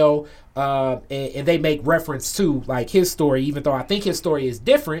 Ohio, and they make reference to like his story, even though I think his story is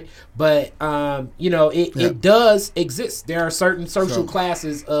different, but it does exist. There are certain social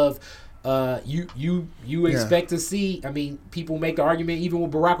classes of you expect to see. I mean, people make the argument even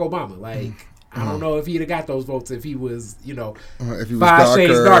with Barack Obama, like I don't know if he'd have got those votes if he was, if he was 5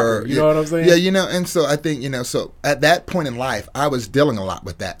 shades darker. You know what I'm saying? Yeah, and so I think, so at that point in life, I was dealing a lot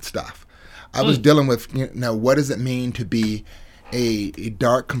with that stuff. I was dealing with, what does it mean to be a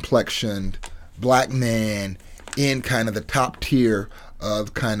dark complexioned black man in kind of the top tier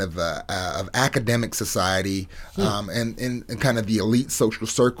of kind of academic society, and kind of the elite social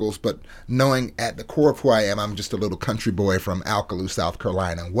circles, but knowing at the core of who I am, I'm just a little country boy from Alkaloo, South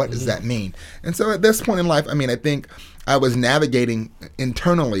Carolina. What does that mean? And so at this point in life, I mean, I think I was navigating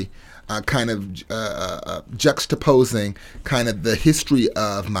internally, kind of juxtaposing kind of the history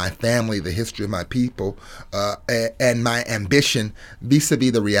of my family, the history of my people, and my ambition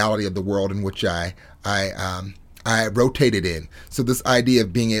vis-a-vis the reality of the world in which I rotated in. So this idea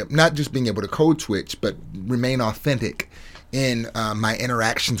of not just being able to code switch, but remain authentic in my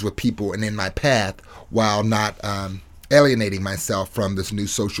interactions with people and in my path, while not alienating myself from this new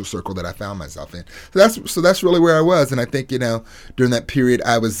social circle that I found myself in. So that's really where I was. And I think, during that period,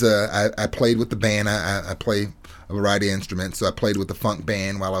 I was I played with the band. I play a variety of instruments. So I played with the funk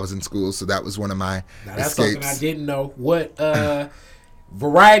band while I was in school. So that was one of my that's escapes. Something I didn't know. What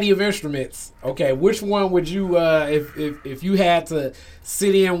variety of instruments? Okay, which one would you if you had to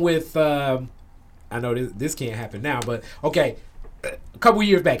sit in with? I know this can't happen now, but okay, a couple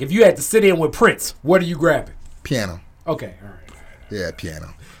years back, if you had to sit in with Prince, what are you grabbing? Piano. Okay, all right. Yeah,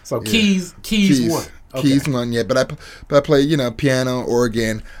 piano. So keys one. Okay. Keys one, yeah. But I play, piano,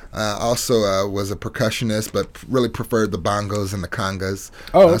 organ. Also was a percussionist, but really preferred the bongos and the congas.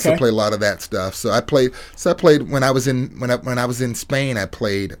 Oh, okay. So I play a lot of that stuff. So I played when I was in Spain. I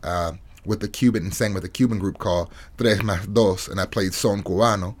played with the Cuban and sang with a Cuban group called Tres Más Dos, and I played son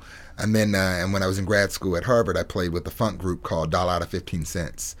cubano. And then and when I was in grad school at Harvard, I played with the funk group called Dollar Out of 15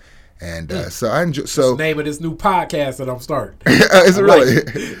 Cents. And so I enjoy. So that's the name of this new podcast that I'm starting. Is it really?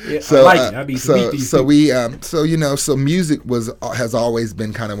 Yeah, so, I like it. I need to meet these people. So music has always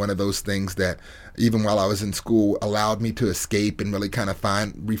been kind of one of those things that, even while I was in school, allowed me to escape and really kind of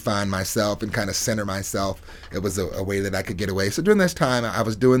refine myself and kind of center myself. It was a way that I could get away. So during this time, I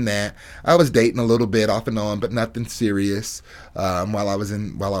was doing that. I was dating a little bit off and on, but nothing serious. While I was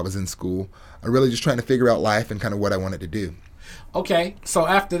in school, I really just trying to figure out life and kind of what I wanted to do. Okay, so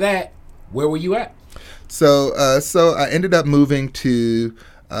after that, where were you at? So I ended up moving to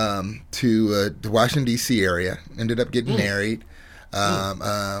the Washington D.C. area. Ended up getting married.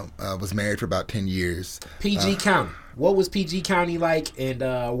 Was married for about 10 years. PG County. What was PG County like, and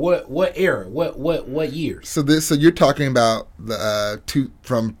what era? What years? So you're talking about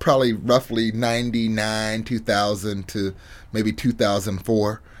from probably roughly 99, 2000 to maybe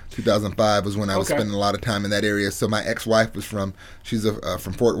 2004. 2005 was when I was spending a lot of time in that area. So my ex-wife was from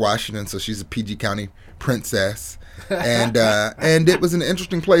Fort Washington, so she's a PG County princess. And it was an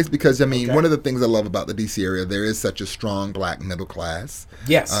interesting place because, one of the things I love about the D.C. area, there is such a strong black middle class.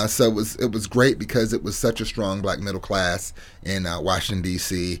 Yes. So it was great because it was such a strong black middle class in Washington,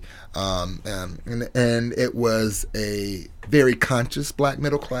 D.C. And it was a very conscious black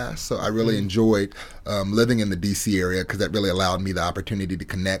middle class. So I really enjoyed living in the D.C. area because that really allowed me the opportunity to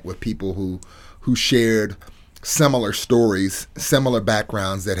connect with people who shared similar stories, similar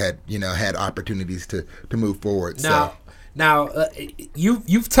backgrounds that had opportunities to move forward. Now,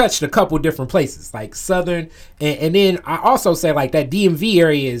 you've touched a couple different places like Southern, and then I also say like that DMV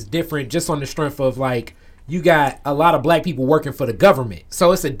area is different just on the strength of like you got a lot of black people working for the government,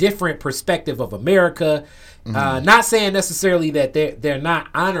 so it's a different perspective of America. Not saying necessarily that they're not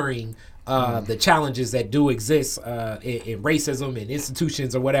honoring the challenges that do exist in racism and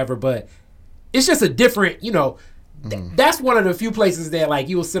institutions or whatever, but it's just a different, that's one of the few places that like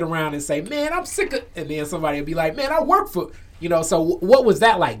you'll sit around and say, man, I'm sick of, and then somebody will be like, man, I work for, so what was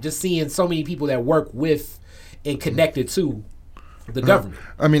that like? Just seeing so many people that work with and connected to the government.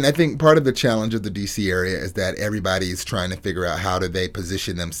 I think part of the challenge of the DC area is that everybody's trying to figure out how do they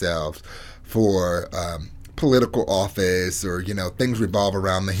position themselves for political office, or things revolve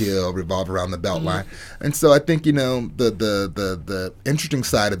around the hill, revolve around the Beltline. And so I think the interesting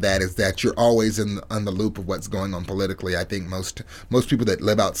side of that is that you're always on the loop of what's going on politically. I think most people that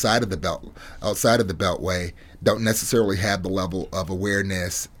live outside of the Beltway don't necessarily have the level of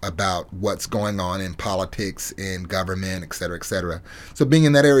awareness about what's going on in politics, in government, et cetera, et cetera. So being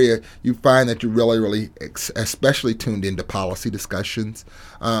in that area, you find that you're really, really especially tuned into policy discussions.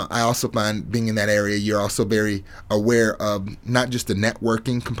 I also find being in that area, you're also very aware of not just the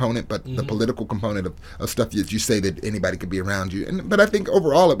networking component, but the political component of stuff that you say that anybody could be around you. But I think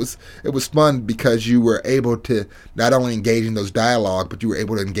overall it was fun because you were able to not only engage in those dialogue, but you were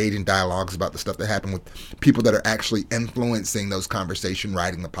able to engage in dialogues about the stuff that happened with people that are actually influencing those conversations,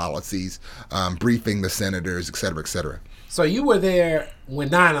 writing the policies, briefing the senators, et cetera, et cetera. So you were there when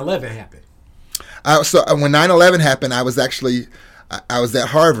 9/11 happened. So when 9/11 happened, I was actually I was at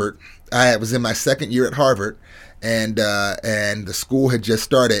Harvard. I was in my second year at Harvard, and the school had just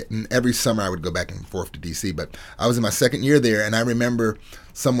started. And every summer I would go back and forth to D.C. But I was in my second year there, and I remember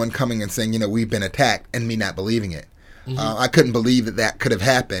someone coming and saying, we've been attacked, and me not believing it. I couldn't believe that could have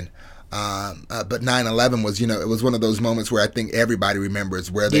happened. But 9/11 was, it was one of those moments where I think everybody remembers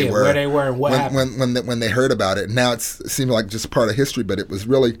where they were, and what happened when they heard about it. Now it seems like just part of history, but it was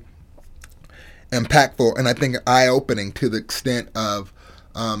really impactful, and I think eye-opening to the extent of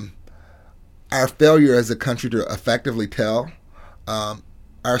our failure as a country to effectively tell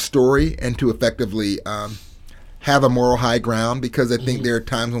our story and to effectively have a moral high ground, because I think there are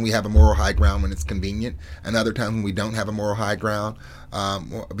times when we have a moral high ground when it's convenient, and other times when we don't have a moral high ground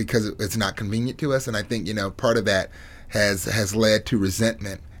because it's not convenient to us. And I think part of that has led to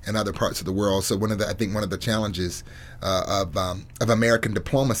resentment in other parts of the world. So one of the challenges of American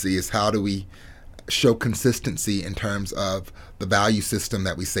diplomacy is how do we show consistency in terms of the value system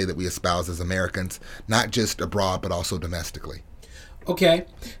that we say that we espouse as Americans, not just abroad but also domestically. Okay,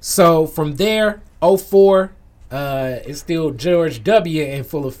 so from there, 2004. It's still George W. in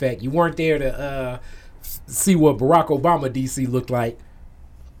full effect. You weren't there to see what Barack Obama DC looked like.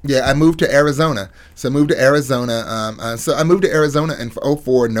 Yeah, I moved to Arizona. So I moved to Arizona. I moved to Arizona in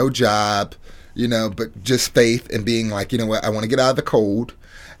 2004, no job, but just faith and being like, what, I want to get out of the cold.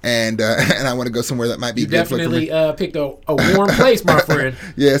 And I want to go somewhere that might be you good. Definitely picked a warm place, my friend.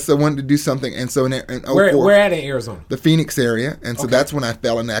 Yeah, so I wanted to do something. And so in 2004, where at in Arizona? The Phoenix area. And so that's when I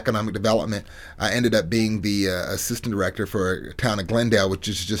fell into economic development. I ended up being the assistant director for a town of Glendale, which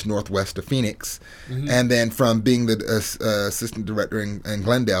is just northwest of Phoenix. And then from being the assistant director in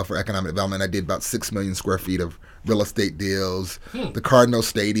Glendale for economic development, I did about 6 million square feet of real estate deals, the Cardinal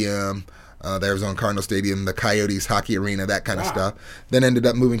Stadium, the Arizona Cardinal Stadium, the Coyotes hockey arena, that kind of stuff. Then ended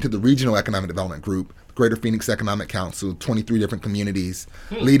up moving to the Regional Economic Development Group, Greater Phoenix Economic Council, 23 different communities,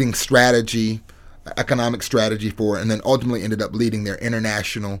 leading economic strategy for, and then ultimately ended up leading their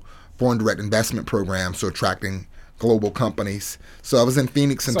international foreign direct investment program, so attracting global companies. So I was in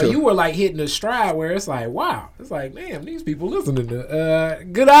Phoenix until... So you were like hitting a stride where it's like, wow. It's like, man, these people listening to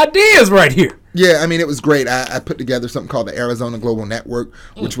good ideas right here. Yeah, I mean, it was great. I put together something called the Arizona Global Network,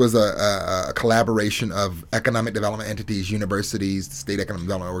 which was a collaboration of economic development entities, universities, the State Economic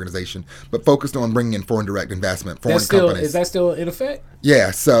Development Organization, but focused on bringing in foreign direct investment, companies. Is that still in effect?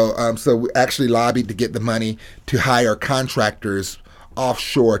 Yeah, so we actually lobbied to get the money to hire contractors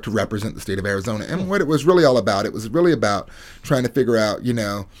offshore to represent the state of Arizona. And what it was really all about, it was really about trying to figure out,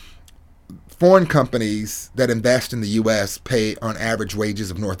 foreign companies that invest in the U.S. pay on average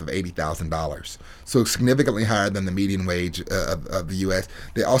wages of north of $80,000, so significantly higher than the median wage of the U.S.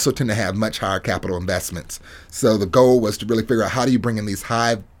 They also tend to have much higher capital investments. So the goal was to really figure out how do you bring in these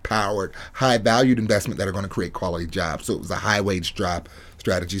high-powered, high-valued investment that are going to create quality jobs. So it was a high-wage job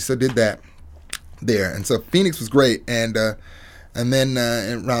strategy. So did that there. And so Phoenix was great. And then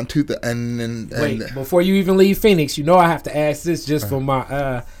around wait, before you even leave Phoenix, I have to ask this just for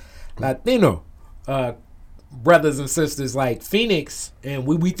my Latino brothers and sisters. Like Phoenix, and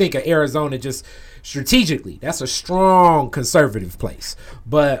we think of Arizona just strategically. That's a strong conservative place,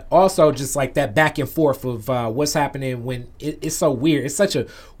 but also just like that back and forth of what's happening when it's so weird. It's such a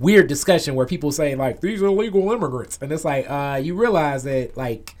weird discussion where people say like these are illegal immigrants, and it's like you realize that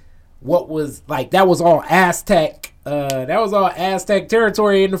like what was like that was all Aztec. That was all Aztec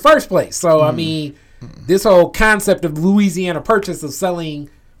territory in the first place. So, I mean, this whole concept of Louisiana Purchase of selling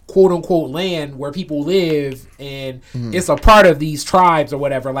quote unquote land where people live and it's a part of these tribes or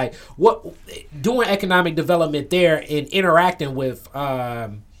whatever. Like, what doing economic development there and interacting with,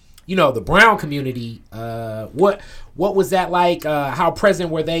 the brown community. What was that like? How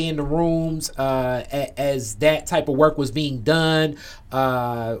present were they in the rooms as that type of work was being done?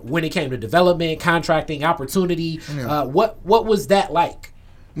 When it came to development, contracting, opportunity, what was that like?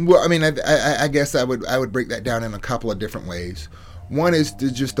 Well, I mean, I guess I would break that down in a couple of different ways. One is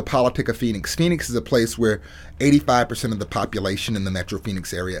just the politic of Phoenix. Phoenix is a place where 85% of the population in the Metro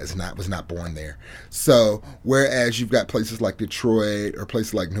Phoenix area was not born there. So whereas you've got places like Detroit or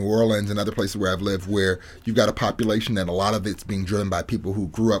places like New Orleans and other places where I've lived where you've got a population that a lot of it's being driven by people who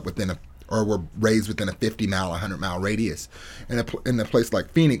grew up within or were raised within a 50-mile, 100-mile radius. In a place like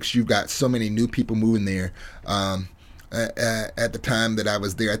Phoenix, you've got so many new people moving there. At the time that I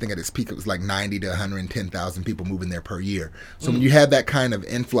was there, I think at its peak it was like 90 to 110,000 people moving there per year. So when you have that kind of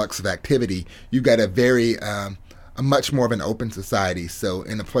influx of activity, you've got a much more of an open society. So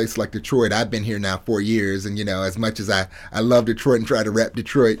in a place like Detroit, I've been here now 4 years, and as much as I love Detroit and try to rep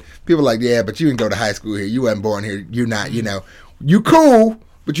Detroit, people are like, yeah, but you didn't go to high school here. You weren't born here. You're not, you cool,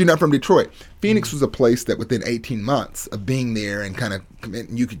 but you're not from Detroit. Phoenix was a place that within 18 months of being there and kind of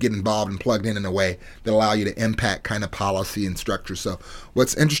you could get involved and plugged in a way that allow you to impact kind of policy and structure. So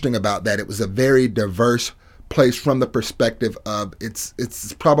what's interesting about that, it was a very diverse place from the perspective of it's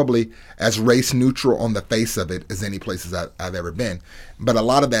probably as race neutral on the face of it as any places I've ever been. But a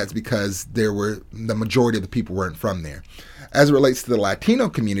lot of that's because the majority of the people weren't from there. As it relates to the Latino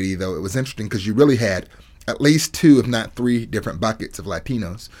community, though, it was interesting because you really had at least 2, if not 3, different buckets of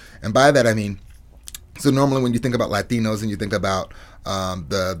Latinos. And by that I mean, so normally when you think about Latinos and you think about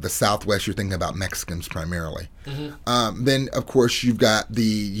the Southwest, you're thinking about Mexicans primarily. Mm-hmm. Then, of course, you've got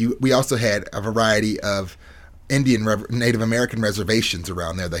we also had a variety of Native American reservations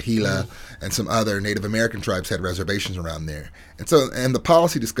around there. The Gila and some other Native American tribes had reservations around there. And so, and the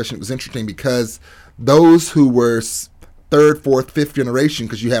policy discussion was interesting because those who were third, fourth, fifth generation,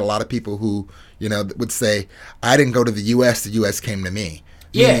 because you had a lot of people who, would say, I didn't go to the U.S., the U.S. came to me.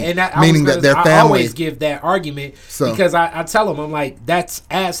 Yeah, meaning that their family. I always give that argument because I tell them, I'm like, that's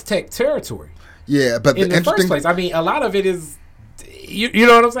Aztec territory. Yeah, but in the first place, I mean, a lot of it is, you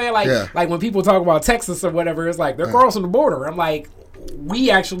know what I'm saying? Like when people talk about Texas or whatever, it's like they're crossing the border. I'm like, we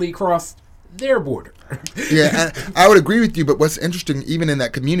actually crossed their border. Yeah, and I would agree with you, but what's interesting, even in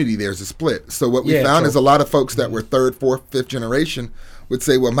that community, there's a split. So what we found is a lot of folks that were third, fourth, fifth generation would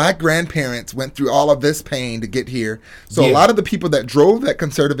say, well, my grandparents went through all of this pain to get here. So a lot of the people that drove that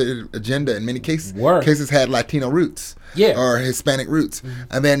conservative agenda in many cases had Latino roots or Hispanic roots.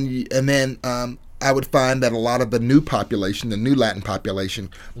 Mm-hmm. And then I would find that a lot of the new population, the new Latin population,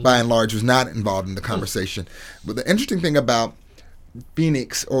 by and large, was not involved in the conversation. But the interesting thing about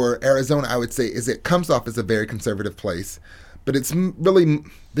Phoenix or Arizona, I would say, is it comes off as a very conservative place. But it's really,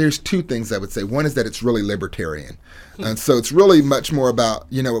 there's 2 things I would say. One is that it's really libertarian. And so it's really much more about,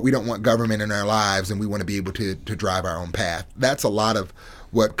 we don't want government in our lives and we want to be able to drive our own path. That's a lot of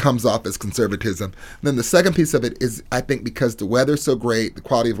what comes off as conservatism. Then the second piece of it is, I think, because the weather's so great, the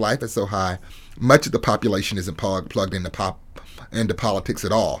quality of life is so high, much of the population isn't plugged into politics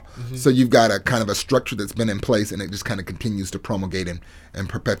at all. Mm-hmm. So you've got a kind of a structure that's been in place and it just kind of continues to promulgate and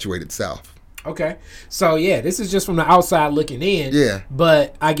perpetuate itself. Okay. So, this is just from the outside looking in. Yeah.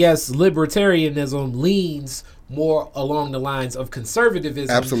 But I guess libertarianism leans more along the lines of conservatism.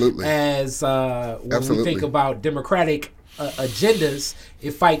 Absolutely. As when we think about democratic agendas,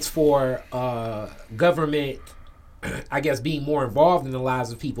 it fights for government, I guess, being more involved in the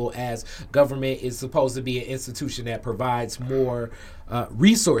lives of people, as government is supposed to be an institution that provides more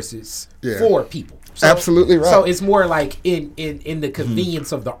resources for people. So, absolutely right. So it's more like in the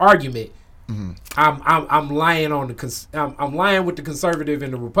convenience of the argument. Mm-hmm. I'm lying on I'm lying with the conservative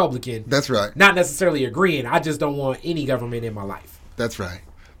and the Republican. That's right. Not necessarily agreeing. I just don't want any government in my life. That's right.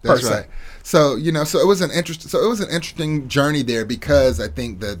 That's right. So so it was an interesting journey there because I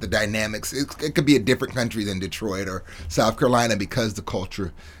think the dynamics, it could be a different country than Detroit or South Carolina because the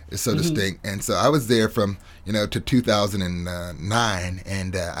culture is so distinct. And so I was there from to 2009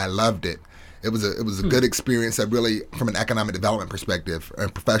 and I loved it. It was a good experience. I really, from an economic development perspective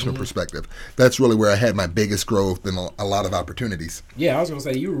and professional perspective, that's really where I had my biggest growth and a lot of opportunities. Yeah, I was going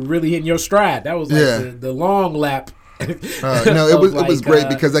to say, you were really hitting your stride. That was like the long lap. No, it was great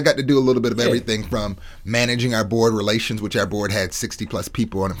because I got to do a little bit of everything from managing our board relations, which our board had 60 plus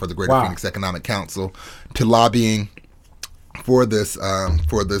people on it for the Greater Phoenix Economic Council, to lobbying for this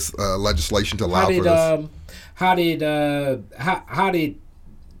legislation to allow for this. How did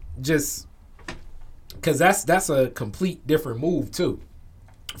just, because that's a complete different move too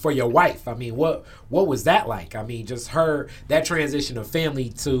for your wife. I mean, what was that like? I mean, just that transition of family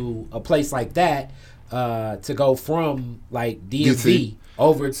to a place like that. To go from like DMV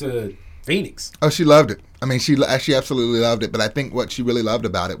over to Phoenix. Oh, she loved it. I mean, she absolutely loved it. But I think what she really loved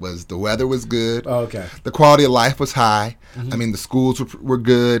about it was the weather was good. Oh, okay. The quality of life was high. Mm-hmm. I mean, the schools were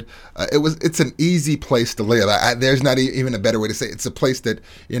good. It's an easy place to live. There's not even a better way to say it. It's a place that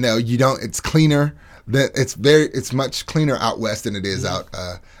it's cleaner. It's much cleaner out west than it is out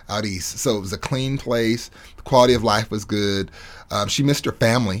east. So it was a clean place. The quality of life was good. She missed her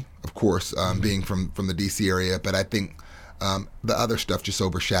family, of course, being from the DC area, but I think the other stuff just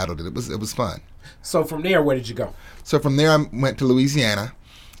overshadowed it. It was fun. So from there, where did you go? So from there, I went to Louisiana.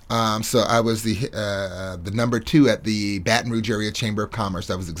 So I was the number 2 at the Baton Rouge Area Chamber of Commerce.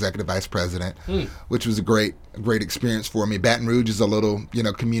 I was executive vice president, which was a great experience for me. Baton Rouge is a little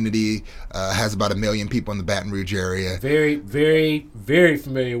community, has about 1 million people in the Baton Rouge area. Very, very, very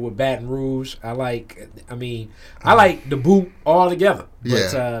familiar with Baton Rouge. I like the boot altogether,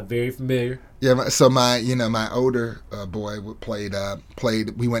 but very familiar. Yeah, so my older boy played.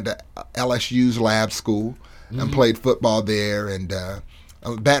 We went to LSU's lab school and played football there, and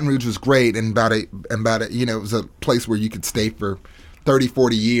Baton Rouge was great, and about a it was a place where you could stay for 30,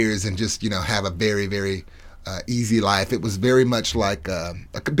 40 years and just have a very, very easy life. It was very much like a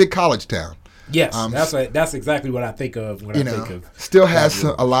big college town. Yes, that's exactly what I think of when I think of. Still has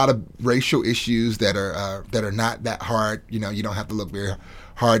a lot of racial issues that are not that hard. You don't have to look very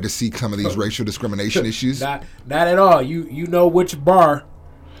hard to see some of these racial discrimination issues. Not at all. You know which bar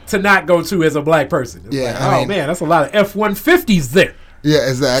to not go to as a black person. It's like, man, that's a lot of F-150s there. Yeah,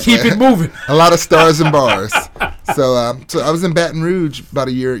 exactly. Keep it moving. A lot of stars and bars. So I was in Baton Rouge about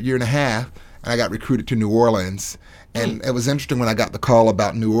a year and a half, and I got recruited to New Orleans. And it was interesting when I got the call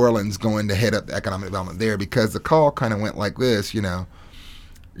about New Orleans going to head up the economic development there, because the call kind of went like this,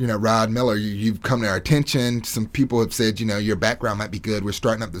 Rod Miller, you've come to our attention. Some people have said, your background might be good. We're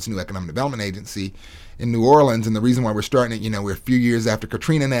starting up this new economic development agency in New Orleans, and the reason why we're starting it, we're a few years after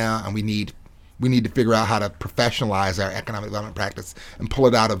Katrina now, and we need to figure out how to professionalize our economic development practice and pull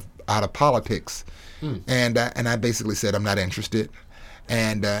it out of politics. And I basically said I'm not interested.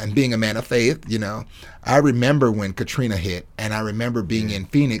 And being a man of faith, I remember when Katrina hit, and I remember being in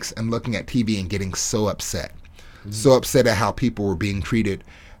Phoenix and looking at TV and getting so upset at how people were being treated,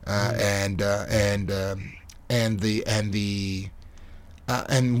 and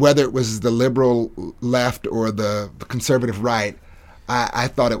whether it was the liberal left or the conservative right. I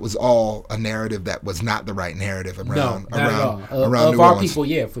thought it was all a narrative that was not the right narrative around New Orleans.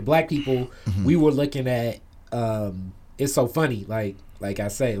 People, for black people, we were looking at. It's so funny, like I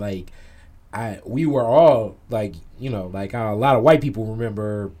say, we were all like how a lot of white people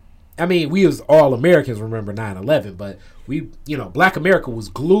remember. I mean, we as all Americans remember 9/11, but Black America was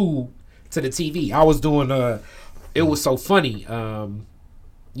glued to the TV. I was doing it was so funny, and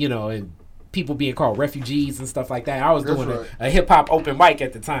people being called refugees and stuff like that. I was doing a hip hop open mic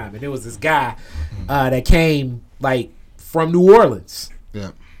at the time, and there was this guy that came from New Orleans.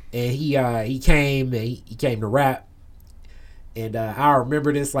 Yeah, and he came to rap, and I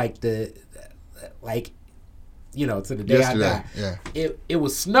remember this to the day yesterday, I died. Yeah, it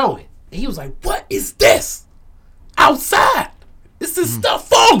was snowing, and he was like, "What is this outside? This is stuff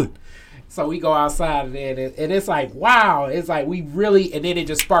falling." So we go outside, and it's like, wow. It's like we really, and then it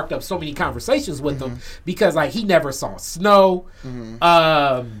just sparked up so many conversations with him, because he never saw snow. It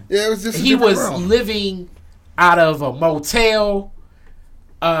was just he was living out of a motel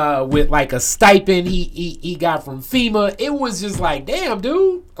with a stipend he got from FEMA. It was just like, damn,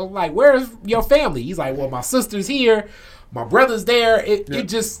 dude. I'm like, where's your family? He's like, well, my sister's here, my brother's there. It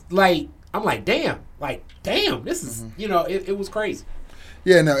just I'm like, damn, this is it was crazy.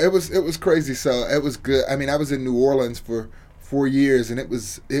 Yeah, no, it was crazy. So it was good. I mean, I was in New Orleans for 4 years, and it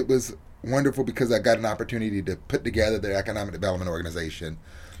was wonderful because I got an opportunity to put together their economic development organization,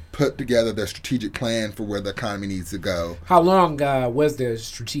 put together their strategic plan for where the economy needs to go. How long was their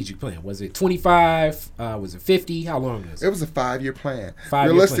strategic plan? Was it 25? Was it 50? How long was it? It was a 5-year plan.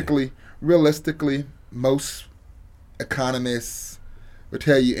 Realistically, most economists will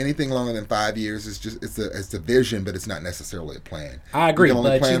tell you anything longer than 5 years is just it's a vision, but it's not necessarily a plan. I agree,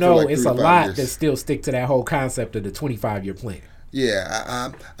 but it's a lot that still stick to that whole concept of the 25-year plan.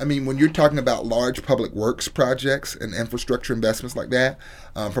 Yeah, I mean, when you're talking about large public works projects and infrastructure investments like that,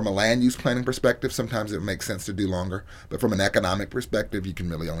 from a land use planning perspective, sometimes it makes sense to do longer. But from an economic perspective, you can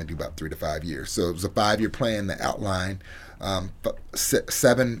really only do about 3 to 5 years. So it was a 5-year plan that outlined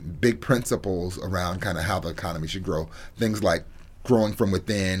 7 big principles around kind of how the economy should grow. Things like growing from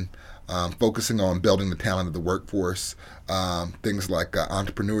within, focusing on building the talent of the workforce, things like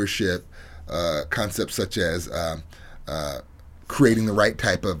entrepreneurship, concepts such as creating the right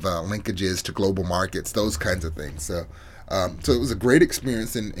type of linkages to global markets, those kinds of things. So it was a great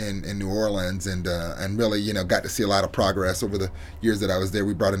experience in New Orleans, and really got to see a lot of progress over the years that I was there.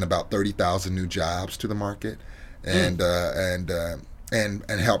 We brought in about 30,000 new jobs to the market, and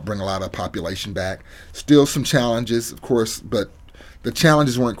helped bring a lot of population back. Still some challenges, of course, but the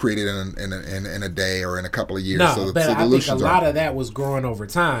challenges weren't created in a day or in a couple of years. No, but I think a lot of that was growing over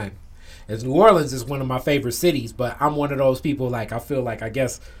time. As New Orleans is one of my favorite cities, but I'm one of those people, I feel I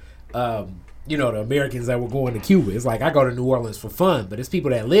guess, the Americans that were going to Cuba. It's like I go to New Orleans for fun, but it's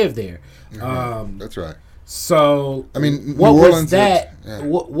people that live there. That's right. So, I mean, what was that?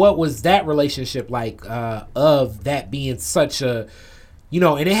 What was that relationship like? Of that being such a,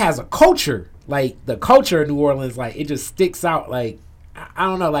 and it has a culture. The culture of New Orleans, it just sticks out. I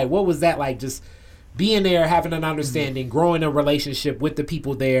don't know. What was that like? Just being there, having an understanding, growing a relationship with the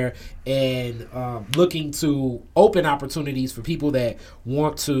people there, and looking to open opportunities for people that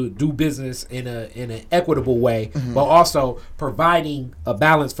want to do business in an equitable way, but also providing a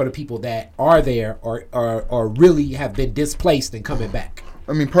balance for the people that are there or really have been displaced and coming back.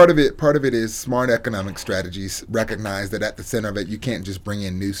 I mean, part of it is smart economic strategies. Recognize that at the center of it, you can't just bring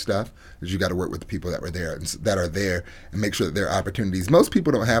in new stuff. Because you got to work with the people that are there, and make sure that there are opportunities. Most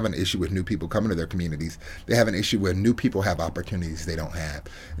people don't have an issue with new people coming to their communities. They have an issue where new people have opportunities they don't have.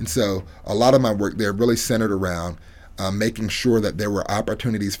 And so, a lot of my work there really centered around making sure that there were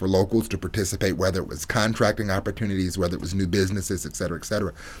opportunities for locals to participate, whether it was contracting opportunities, whether it was new businesses, et cetera, et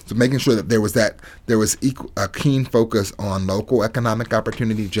cetera. So making sure that there was a keen focus on local economic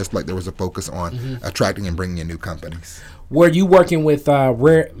opportunity, just like there was a focus on attracting and bringing in new companies. Were you working with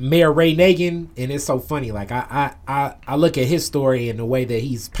Mayor Ray Nagin? And it's so funny. Like I look at his story and the way that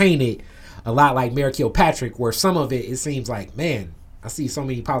he's painted, a lot like Mayor Kilpatrick, where some of it seems like, man, I see so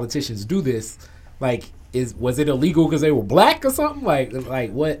many politicians do this. Like, was it illegal because they were black or something?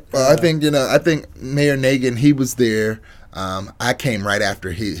 Like what? Well, I think Mayor Nagin, he was there. I came right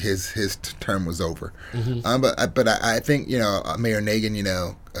after his term was over. But I think Mayor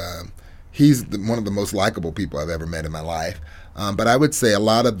Nagin, he's one of the most likable people I've ever met in my life. But I would say a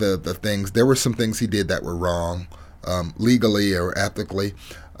lot of the things, there were some things he did that were wrong, legally or ethically.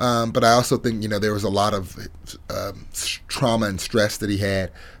 But I also think there was a lot of trauma and stress that he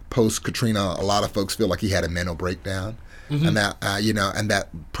had. Post Katrina, a lot of folks feel like he had a mental breakdown, and that and that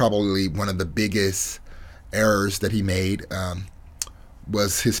probably one of the biggest errors that he made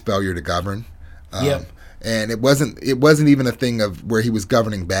was his failure to govern. And it wasn't even a thing of where he was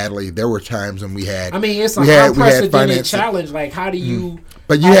governing badly. There were times when we had. I mean, it's an unprecedented challenge. Like, how do you?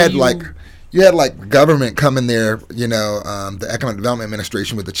 But you had like government come in there, the Economic Development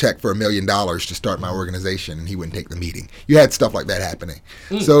Administration with a check for $1 million to start my organization, and he wouldn't take the meeting. You had stuff like that happening.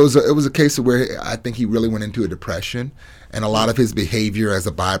 So it was a case of where I think he really went into a depression, and a lot of his behavior as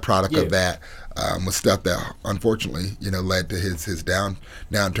a byproduct of that was stuff that unfortunately, led to his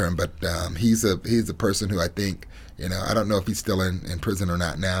downturn. But he's a person who I think, I don't know if he's still in prison or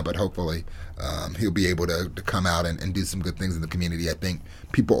not now, but hopefully he'll be able to come out and do some good things in the community. I think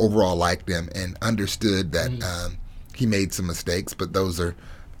people overall liked him and understood that he made some mistakes, but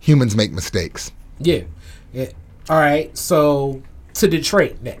humans make mistakes. Yeah. All right. So to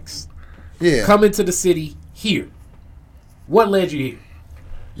Detroit next. Yeah. Coming to the city here. What led you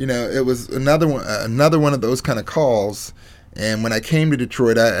here? It was another one of those kind of calls. And when I came to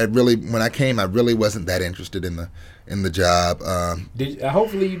Detroit, I really wasn't that interested in the job.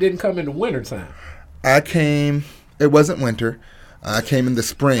 Hopefully you didn't come in the wintertime. I came. It wasn't winter. I came in the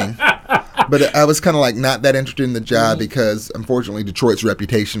spring, but I was kind of like not that interested in the job because unfortunately Detroit's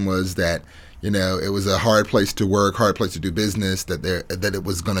reputation was that it was a hard place to work, hard place to do business. That it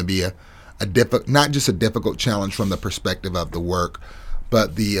was going to be not just a difficult challenge from the perspective of the work,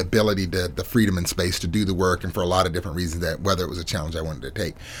 but the ability the freedom and space to do the work, and for a lot of different reasons, that whether it was a challenge I wanted to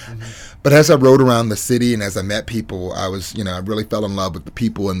take. But as I rode around the city and as I met people, I was, I really fell in love with the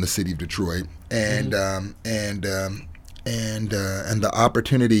people in the city of Detroit, and the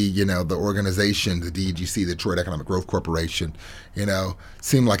opportunity, the organization, the DEGC, the Detroit Economic Growth Corporation,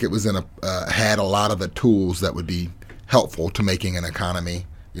 seemed like it was had a lot of the tools that would be helpful to making an economy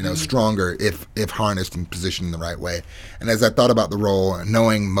stronger if harnessed and positioned in the right way. And as I thought about the role,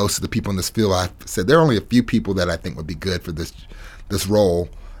 knowing most of the people in this field, I said there are only a few people that I think would be good for this role,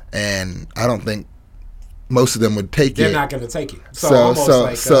 and I don't think most of them would take They're it. not going to take it. So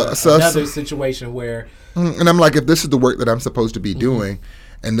another situation where... And I'm like, if this is the work that I'm supposed to be doing,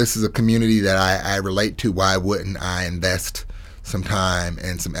 and this is a community that I relate to, why wouldn't I invest some time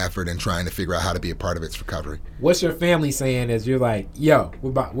and some effort in trying to figure out how to be a part of its recovery? What's your family saying as you're like, yo,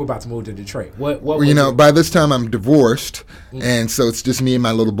 we're about to move to Detroit? By this time I'm divorced, and so it's just me and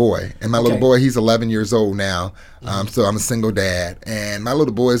my little boy. And my little boy, he's 11 years old now, so I'm a single dad. And my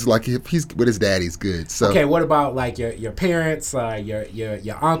little boy is like, if he's with his dad, he's good. So what about like your parents,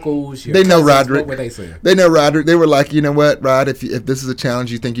 your uncles, your they cousins? Know Roderick. What were they saying? They know Roderick. They were like, you know what, Rod, if this is a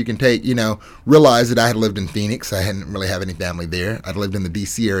challenge you think you can take, realize that I had lived in Phoenix. I hadn't really have any family there. I'd lived in the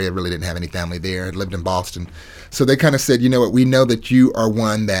D.C. area. Really didn't have any family there. I'd lived in Boston. So they kind of said, you know what, we know that you are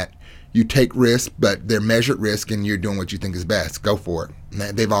one that you take risks, but they're measured risk, and you're doing what you think is best. Go for it.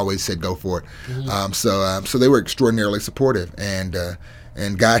 And they've always said go for it. So they were extraordinarily supportive, and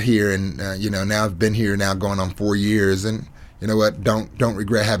got here, and now I've been here now going on 4 years, and you know what, don't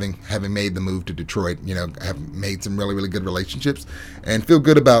regret having made the move to Detroit. Have made some really, really good relationships, and feel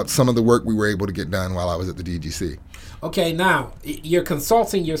good about some of the work we were able to get done while I was at the DEGC. Okay, now you're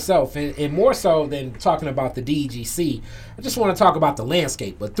consulting yourself, and more so than talking about the DEGC, I just want to talk about the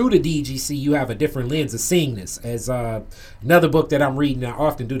landscape. But through the DEGC, you have a different lens of seeing this. As another book that I'm reading, I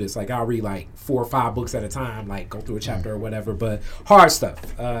often do this. Like I'll read like 4 or 5 books at a time, like go through a chapter or whatever. But hard stuff.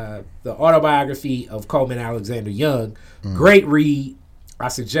 The autobiography of Coleman Alexander Young, great read. I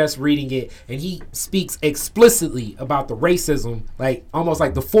suggest reading it. And he speaks explicitly about the racism, like almost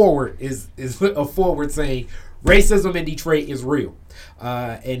like the forward is a forward saying racism in Detroit is real.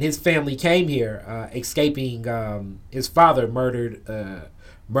 And his family came here, escaping his father murdered a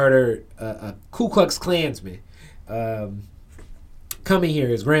Ku Klux Klansman. Coming here,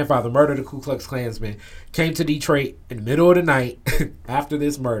 his grandfather murdered a Ku Klux Klansman, came to Detroit in the middle of the night after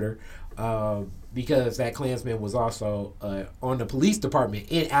this murder, because that Klansman was also on the police department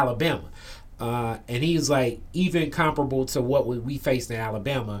in Alabama. And he's like, even comparable to what we faced in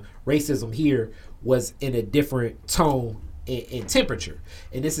Alabama, racism here was in a different tone and temperature.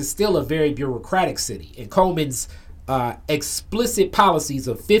 And this is still a very bureaucratic city. And Coleman's explicit policies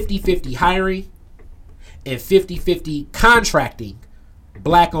of 50-50 hiring and 50-50 contracting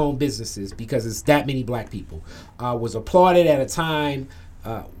black-owned businesses, because it's that many black people, was applauded at a time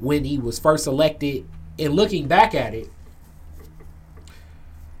when he was first elected. And looking back at it,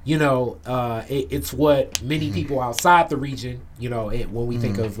 it's what many people outside the region, when we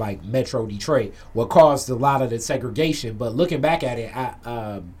think of like Metro Detroit, what caused a lot of the segregation. But looking back at it,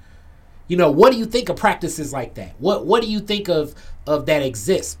 what do you think of practices like that? What do you think of that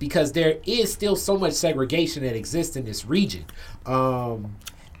exists? Because there is still so much segregation that exists in this region. And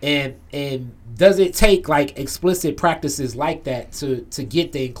does it take like explicit practices like that to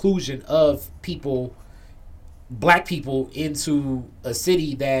get the inclusion of black people into a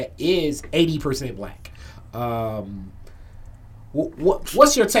city that is 80% black?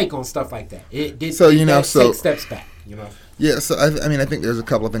 What's your take on stuff like that? Take steps back, Yeah, so I think there's a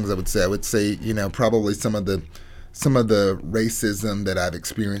couple of things I would say. I would say, probably some of the racism that I've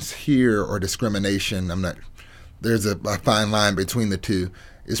experienced here, or discrimination, there's a fine line between the two,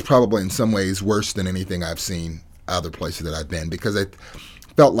 is probably in some ways worse than anything I've seen other places that I've been, because I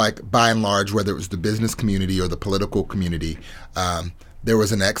felt like, by and large, whether it was the business community or the political community, there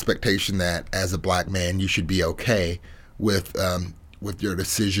was an expectation that as a black man you should be okay with your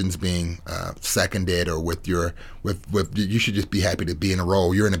decisions being seconded, or with you should just be happy to be in a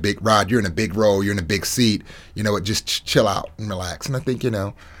role. You're in a big ride. You're in a big role. You're in a big seat. Just chill out and relax. And I think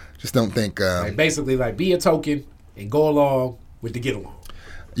just don't think like basically like be a token and go along with the get along.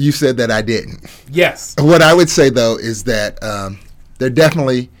 You said that I didn't. Yes. What I would say though is that there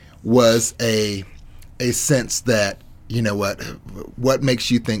definitely was a sense that what makes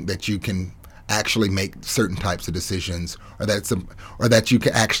you think that you can actually make certain types of decisions, or that you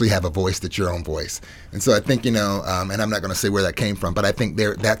can actually have a voice that's your own voice. And so I think, and I'm not going to say where that came from, but I think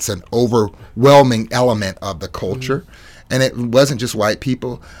that's an overwhelming element of the culture. Mm-hmm. And it wasn't just white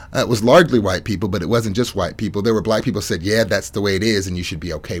people. It was largely white people, but it wasn't just white people. There were black people who said, yeah, that's the way it is, and you should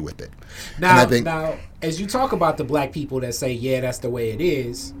be okay with it. Now, as you talk about the black people that say, yeah, that's the way it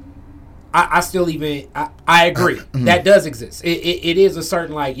is, I still I agree. That does exist. It is a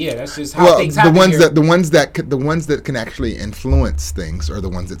certain, like, yeah, that's just how things happen here. The ones that can actually influence things are the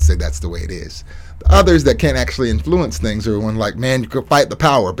ones that say that's the way it is. The others that can't actually influence things are the ones like, man, you could fight the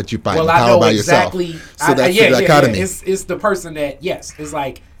power, but you fight the power by yourself. So that's the dichotomy. Yeah. It's the person that, yes, it's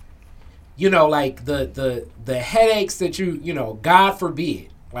like, like the headaches that God forbid.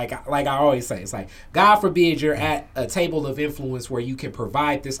 Like I always say, it's like, God forbid you're at a table of influence where you can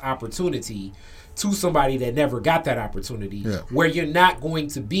provide this opportunity to somebody that never got that opportunity, where you're not going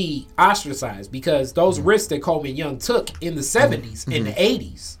to be ostracized, because those risks that Coleman Young took in the 70s, in the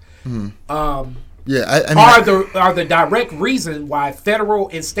 80s, are the direct reason why federal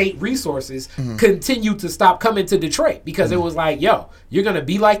and state resources continue to stop coming to Detroit, because it was like, yo, you're going to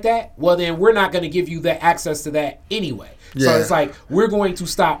be like that? Well, then we're not going to give you the access to that anyway. So it's like, we're going to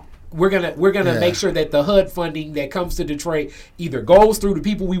stop. We're gonna make sure that the HUD funding that comes to Detroit either goes through the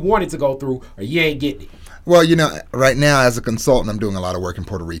people we want it to go through, or you ain't getting it. Well, right now as a consultant, I'm doing a lot of work in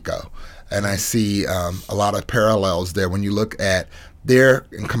Puerto Rico, and I see a lot of parallels there. When you look at their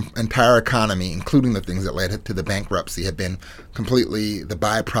entire economy, including the things that led to the bankruptcy, have been completely the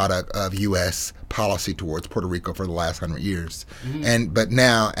byproduct of U.S. policy towards Puerto Rico for the last 100 years. Mm-hmm. But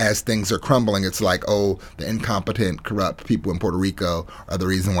now, as things are crumbling, it's like, the incompetent, corrupt people in Puerto Rico are the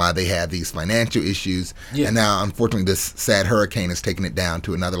reason why they have these financial issues. Yeah. And now, unfortunately, this sad hurricane has taken it down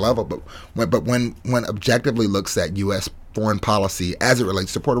to another level. But when objectively looks at U.S. foreign policy as it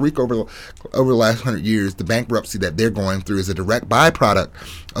relates to Puerto Rico over the last 100 years, the bankruptcy that they're going through is a direct byproduct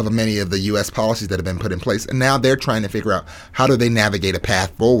of many of the U.S. policies that have been put in place. And now they're trying to figure out, how do they navigate a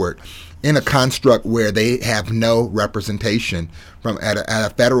path forward in a construct where they have no representation at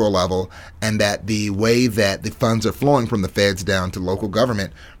a federal level, and that the way that the funds are flowing from the feds down to local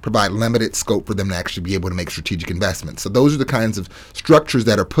government provide limited scope for them to actually be able to make strategic investments. So those are the kinds of structures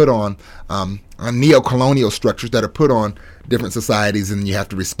that are put on neo-colonial structures that are put on different societies, and you have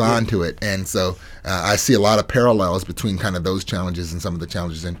to respond to it. And so I see a lot of parallels between kind of those challenges and some of the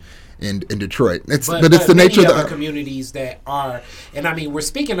challenges in Detroit. But it's the nature of the communities that are, and I mean, we're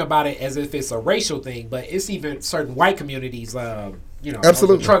speaking about it as if it's a racial thing, but it's even certain white communities. You know,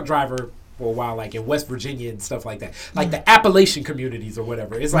 absolutely. I was a truck driver for a while, like in West Virginia and stuff like that, like the Appalachian communities or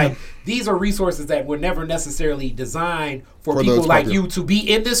whatever. It's like these are resources that were never necessarily designed for people like you to be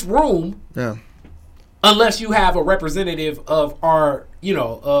in this room. Yeah. Unless you have a representative of our, you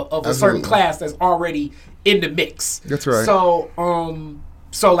know, of a certain class that's already in the mix. That's right.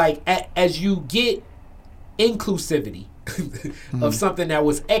 So like as you get inclusivity of something that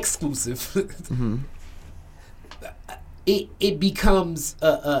was exclusive, it becomes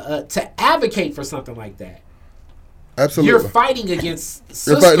to advocate for something like that. Absolutely, you're fighting against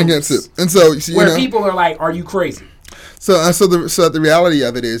systems. You're fighting against it, and so where people are like, "Are you crazy?" So the reality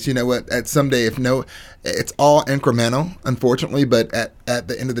of it is, you know what? At someday, it's all incremental, unfortunately. But at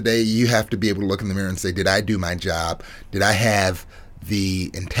the end of the day, you have to be able to look in the mirror and say, "Did I do my job? Did I have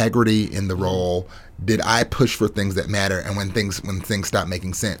the integrity in the role? Did I push for things that matter? And when things stop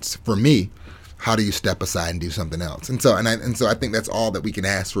making sense for me, how do you step aside and do something else?" And so I think that's all that we can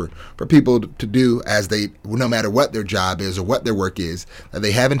ask for people to do, as they, no matter what their job is or what their work is, that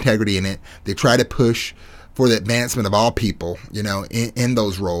they have integrity in it. They try to push for the advancement of all people, you know, in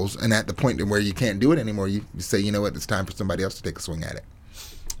those roles. And at the point where you can't do it anymore, you say, you know what, it's time for somebody else to take a swing at it.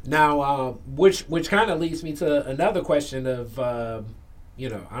 Now, which kind of leads me to another question of, you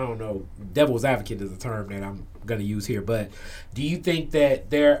know, I don't know, devil's advocate is a term that I'm going to use here, but do you think that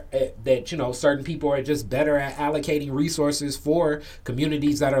that you know, certain people are just better at allocating resources for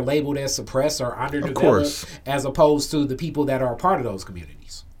communities that are labeled as suppressed or underdeveloped, as opposed to the people that are a part of those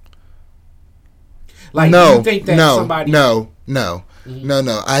communities? Like, do you think that somebody? No.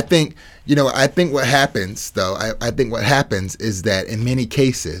 I think, you know, what happens though. I think what happens is that in many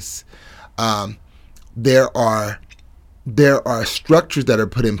cases, there are structures that are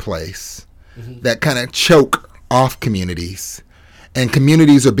put in place that kind of choke off communities, and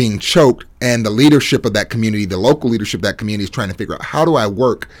communities are being choked, and the leadership of that community, the local leadership of that community, is trying to figure out, how do I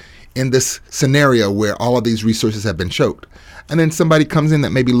work in this scenario where all of these resources have been choked? And then somebody comes in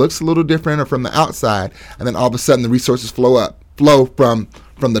that maybe looks a little different or from the outside, and then all of a sudden the resources flow from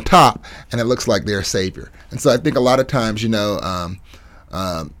the top, and it looks like they're a savior. And so I think a lot of times, you know,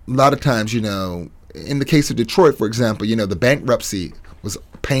 in the case of Detroit, for example, you know, the bankruptcy was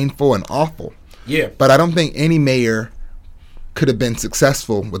painful and awful. Yeah. But I don't think any mayor could have been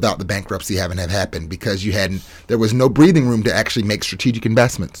successful without the bankruptcy having happened, because there was no breathing room to actually make strategic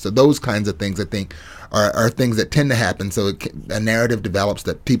investments. So those kinds of things, I think, are things that tend to happen. So a narrative develops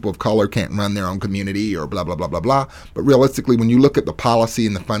that people of color can't run their own community or blah, blah, blah, blah, blah. But realistically, when you look at the policy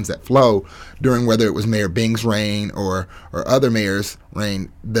and the funds that flow during, whether it was Mayor Bing's reign or other mayors' reign,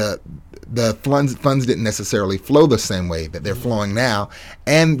 the funds didn't necessarily flow the same way that they're flowing now,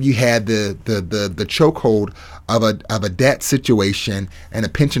 and you had the chokehold of a debt situation and a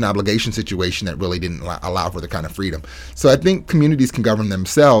pension obligation situation that really didn't allow for the kind of freedom. So I think communities can govern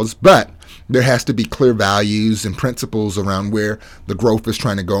themselves, but there has to be clear values and principles around where the growth is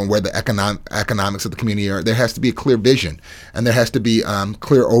trying to go and where the economics of the community are. There has to be a clear vision, and there has to be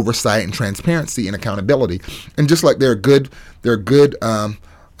clear oversight and transparency and accountability. And just like there are good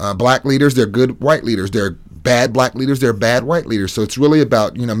black leaders, there are good white leaders. There are bad black leaders, there are bad white leaders. So it's really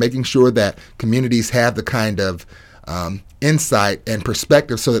about, you know, making sure that communities have the kind of insight and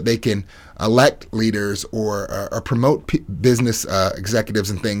perspective so that they can elect leaders or promote business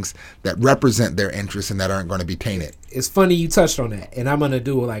executives and things that represent their interests and that aren't going to be tainted. It's funny you touched on that, and I'm going to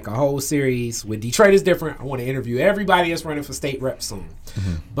do like a whole series with Detroit is Different. I want to interview everybody that's running for state rep soon.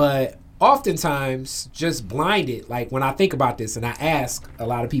 But oftentimes, just blinded, like when I think about this and I ask a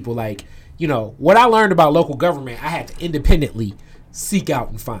lot of people, like, you know, what I learned about local government, I had to independently seek out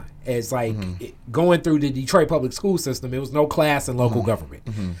and find. As like going through the Detroit public school system, it was no class in local government.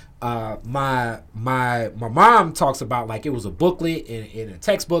 My mom talks about like it was a booklet and a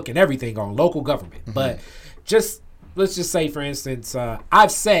textbook and everything on local government. But let's just say, for instance,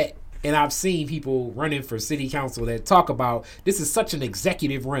 I've sat and I've seen people running for city council that talk about this is such an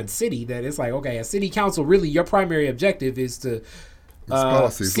executive run city that it's like, okay, a city council, really your primary objective is to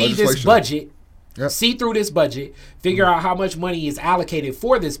see this budget, see through this budget, figure out how much money is allocated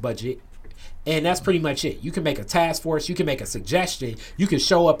for this budget, and that's pretty much it. You can make a task force, you can make a suggestion, you can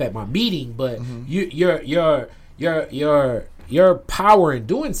show up at my meeting, but your power in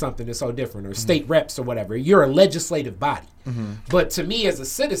doing something is so different, or state reps or whatever. You're a legislative body. But to me as a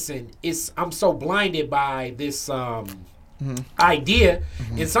citizen, I'm so blinded by this idea.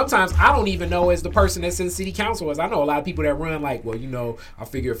 And sometimes I don't even know as the person that's in city council as I know a lot of people that run like, well, I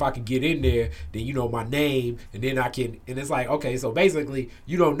figure if I can get in there, then my name, and then I can, and it's like, okay, so basically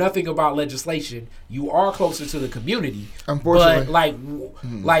you know nothing about legislation. You are closer to the community, unfortunately, but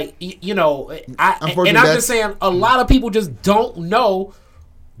I'm just saying a lot of people just don't know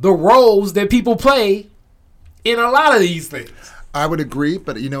the roles that people play in a lot of these things. I would agree,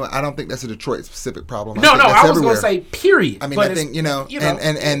 but I don't think that's a Detroit specific problem. I was going to say period. I mean, I think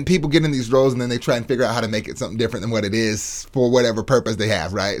and people get in these roles and then they try and figure out how to make it something different than what it is for whatever purpose they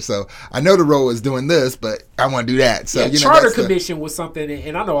have, right? So I know the role is doing this, but I want to do that. So charter commission was something,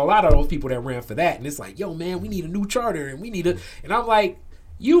 and I know a lot of those people that ran for that, and it's like, yo, man, we need a new charter, and and I'm like,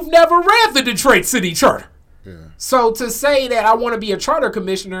 you've never read the Detroit City Charter. Yeah. So to say that I want to be a charter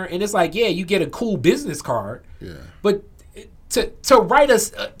commissioner, and it's like, yeah, you get a cool business card, but to write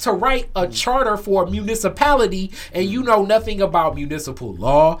a charter for a municipality and you know nothing about municipal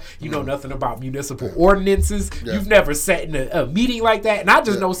law, you know nothing about municipal ordinances, you've never sat in a meeting like that, and I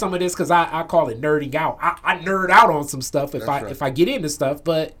just know some of this because I call it nerding out. I nerd out on some stuff if I get into stuff,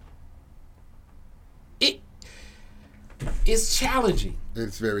 but it's challenging.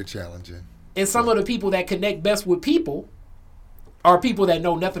 It's very challenging. And some of the people that connect best with people are people that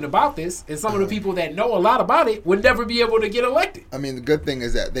know nothing about this, and some of the people that know a lot about it would never be able to get elected. I mean, the good thing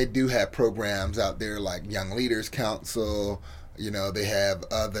is that they do have programs out there like Young Leaders Council. They have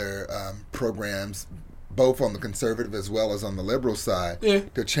other programs, both on the conservative as well as on the liberal side,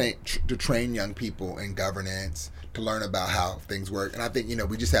 to train young people in governance, to learn about how things work. And I think,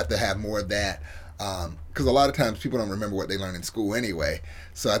 we just have to have more of that. Because a lot of times people don't remember what they learn in school anyway.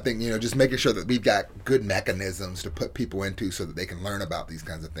 So I think, just making sure that we've got good mechanisms to put people into so that they can learn about these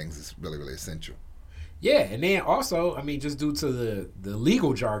kinds of things is really, really essential. Yeah, and then also, I mean, just due to the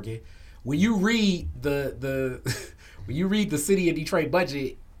legal jargon, when you read the when you read the City of Detroit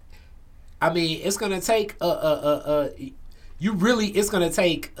budget, I mean, it's gonna take it's gonna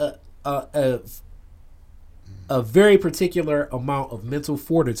take a very particular amount of mental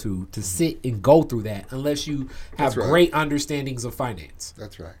fortitude to sit and go through that unless you have great understandings of finance.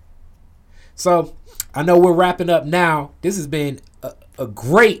 That's right. So I know we're wrapping up now. This has been a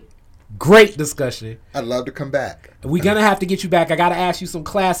great discussion. I'd love to come back. We're going to have to get you back. I got to ask you some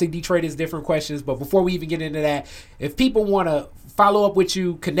classic Detroit is different questions. But before we even get into that, if people want to follow up with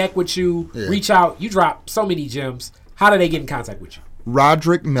you, connect with you, reach out, you drop so many gems. How do they get in contact with you?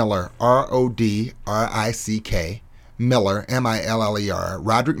 Roderick Miller, RODRICK, Miller, MILLER,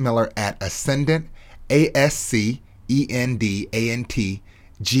 Roderick Miller at Ascendant,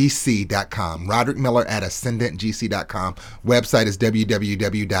 ASCENDANTGC.com. Roderick Miller at AscendantGC.com. Website is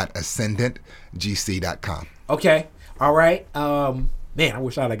www.ascendantgc.com. Okay. All right. Man, I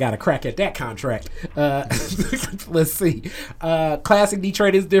wish I'd have got a crack at that contract. Let's see. Classic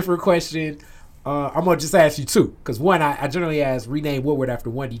Detroit is different question. I'm going to just ask you two, because one, I generally ask rename Woodward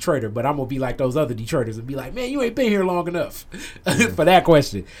after one Detroiter, but I'm going to be like those other Detroiters and be like, man, you ain't been here long enough for that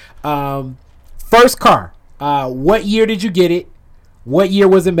question. First car, what year did you get it? What year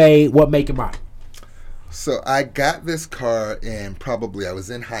was it made? What make and model? So I got this car I was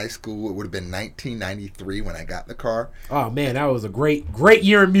in high school. It would have been 1993 when I got the car. Oh, man, that was a great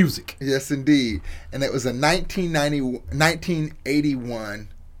year in music. Yes, indeed. And it was a 1981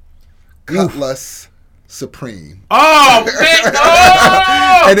 Cutlass Supreme. Oh, man.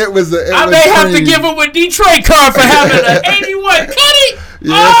 Oh! And it was I may have to give him a Detroit car for having an 81 Cutty.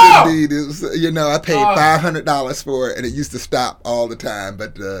 Yes, indeed. It was, I paid $500 for it, and it used to stop all the time.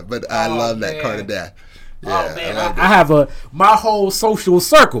 But I love that car to death. Yeah, man, I have my whole social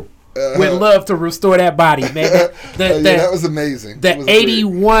circle would love to restore that body, man. That was amazing. The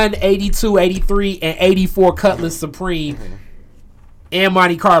 81, 82, 83, and 84 Cutlass Supreme and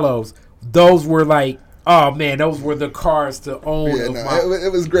Monte Carlos. Those were like, oh man, those were the cars to own. Yeah,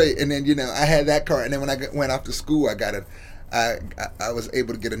 it was great. And then I had that car, and then when I went off to school, I was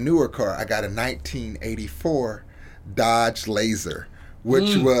able to get a newer car. I got a 1984 Dodge Laser,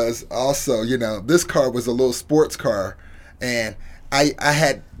 which was also, this car was a little sports car, and I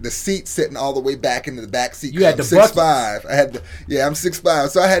had the seat sitting all the way back into the back seat. You had the 6'5". I'm 6'5",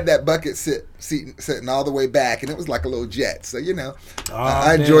 so I had that bucket seat sitting all the way back, and it was like a little jet. So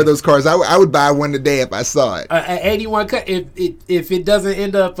I enjoy those cars. I would buy one today if I saw it. 81 cut. If it doesn't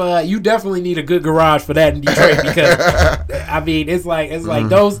end up, you definitely need a good garage for that in Detroit, because I mean it's like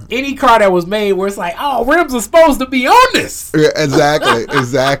those any car that was made where it's like, oh, rims are supposed to be on this. Yeah, exactly.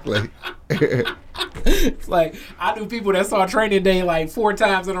 It's like I knew people that saw Training Day like 4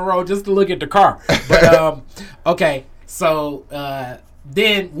 times in a row just to look at the car. But okay, so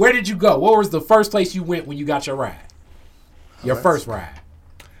then where did you go? What was the first place you went when you got your ride? Your first ride.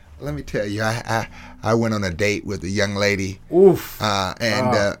 Let me tell you, I went on a date with a young lady. Oof.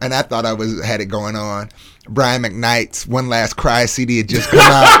 And I thought I had it going on. Brian McKnight's One Last Cry CD had just come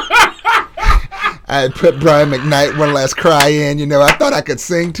out. I had put Brian McKnight One Last Cry in, you know. I thought I could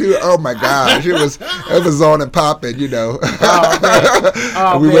sing too. Oh my gosh, it was on and popping, you know.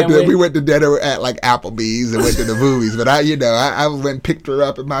 We went to dinner at like Applebee's and went to the movies. But I went and picked her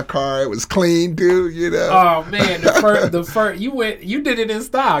up in my car. It was clean too, you know. Oh man, the first you did it in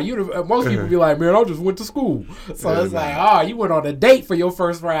style. Most people be like, man, I just went to school. So it's like, you went on a date for your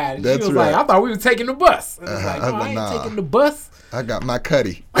first ride. And she was like, I thought we were taking the bus. And it's like, no, I ain't taking the bus. I got my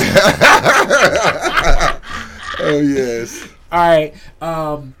cutty. Oh, yes. All right.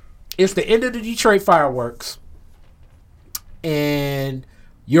 It's the end of the Detroit fireworks. And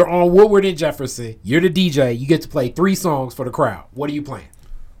you're on Woodward and Jefferson. You're the DJ. You get to play 3 songs for the crowd. What are you playing?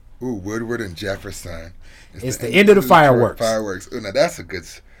 Ooh, Woodward and Jefferson. It's the end of the fireworks. Fireworks. Ooh, now that's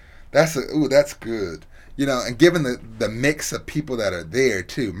good. You know, and given the mix of people that are there,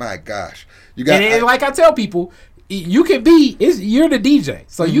 too, my gosh. You got, and like I tell people, you're the DJ,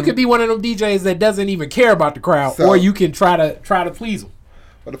 so you can be one of them DJs that doesn't even care about the crowd, or you can try to please them.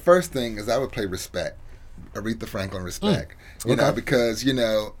 Well, the first thing is I would play Respect, Aretha Franklin, Respect. You know, because you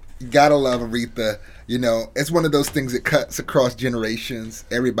gotta love Aretha. You know, it's one of those things that cuts across generations.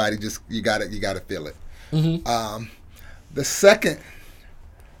 Everybody you gotta feel it. Mm-hmm. The second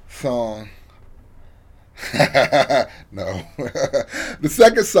song, no, the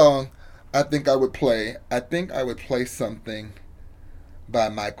second song. I think I would play something by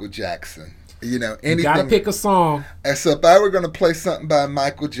Michael Jackson. You know, anything. You gotta pick a song. And so if I were going to play something by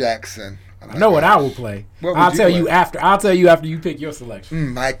Michael Jackson, I know what I will play. I'll tell you after you pick your selection.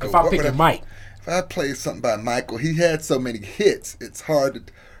 Michael. If I'm picking Mike. If I play something by Michael, he had so many hits. It's hard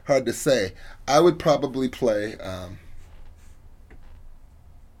to say. I would probably play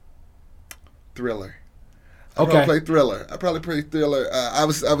Thriller. I probably play Thriller. I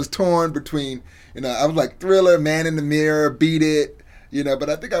was torn between, I was like Thriller, Man in the Mirror, Beat It, but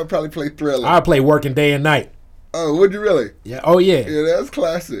I think I would probably play Thriller. I play Working Day and Night. Oh, would you really? Yeah. Oh, yeah. Yeah, that's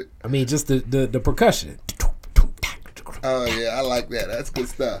classic. I mean, just the percussion. Oh, yeah, I like that. That's good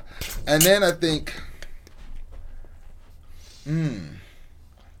stuff. And then I think,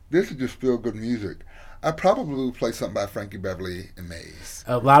 this is just feel good music. I probably would play something by Frankie Beverly and Maze.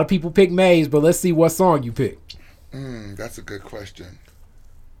 A lot of people pick Maze, but let's see what song you pick. That's a good question.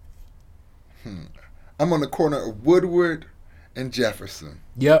 I'm on the corner of Woodward and Jefferson.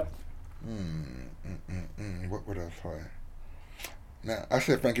 Yep. What would I play? Now, I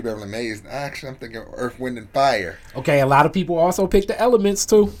said Frankie Beverly and Maze. Actually, I'm thinking Earth, Wind, and Fire. Okay, a lot of people also pick the Elements,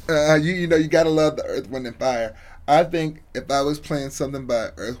 too. You got to love the Earth, Wind, and Fire. I think if I was playing something by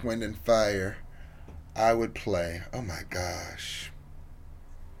Earth, Wind, and Fire, I would play, oh my gosh.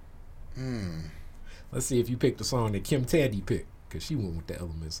 Let's see if you picked the song that Kim Tandy picked, because she went with the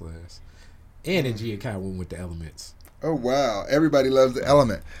Elements last. And Gia Kai went with the Elements. Oh, wow. Everybody loves the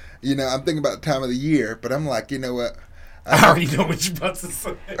Element. I'm thinking about the time of the year, but I'm like, you know what? I already know what you're about to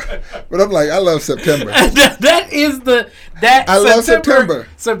say. But I'm like, I love September. I love September.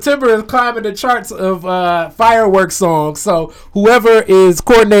 September is climbing the charts of fireworks songs. So whoever is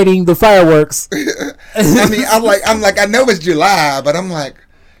coordinating the fireworks. I mean, I'm like, I know it's July, but I'm like,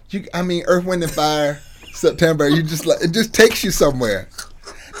 Earth, Wind, and Fire, September. You just like, it just takes you somewhere.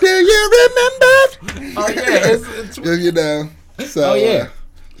 Do you remember? Oh yeah, So oh yeah,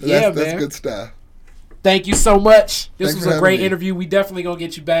 that's good stuff. Thank you so much. This was a great interview. We definitely gonna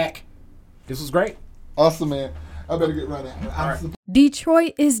get you back. This was great. Awesome, man. I better get running. Right.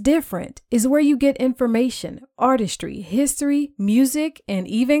 Detroit is Different is where you get information, artistry, history, music, and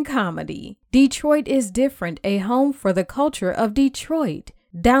even comedy. Detroit is Different, a home for the culture of Detroit.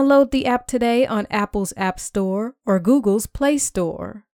 Download the app today on Apple's App Store or Google's Play Store.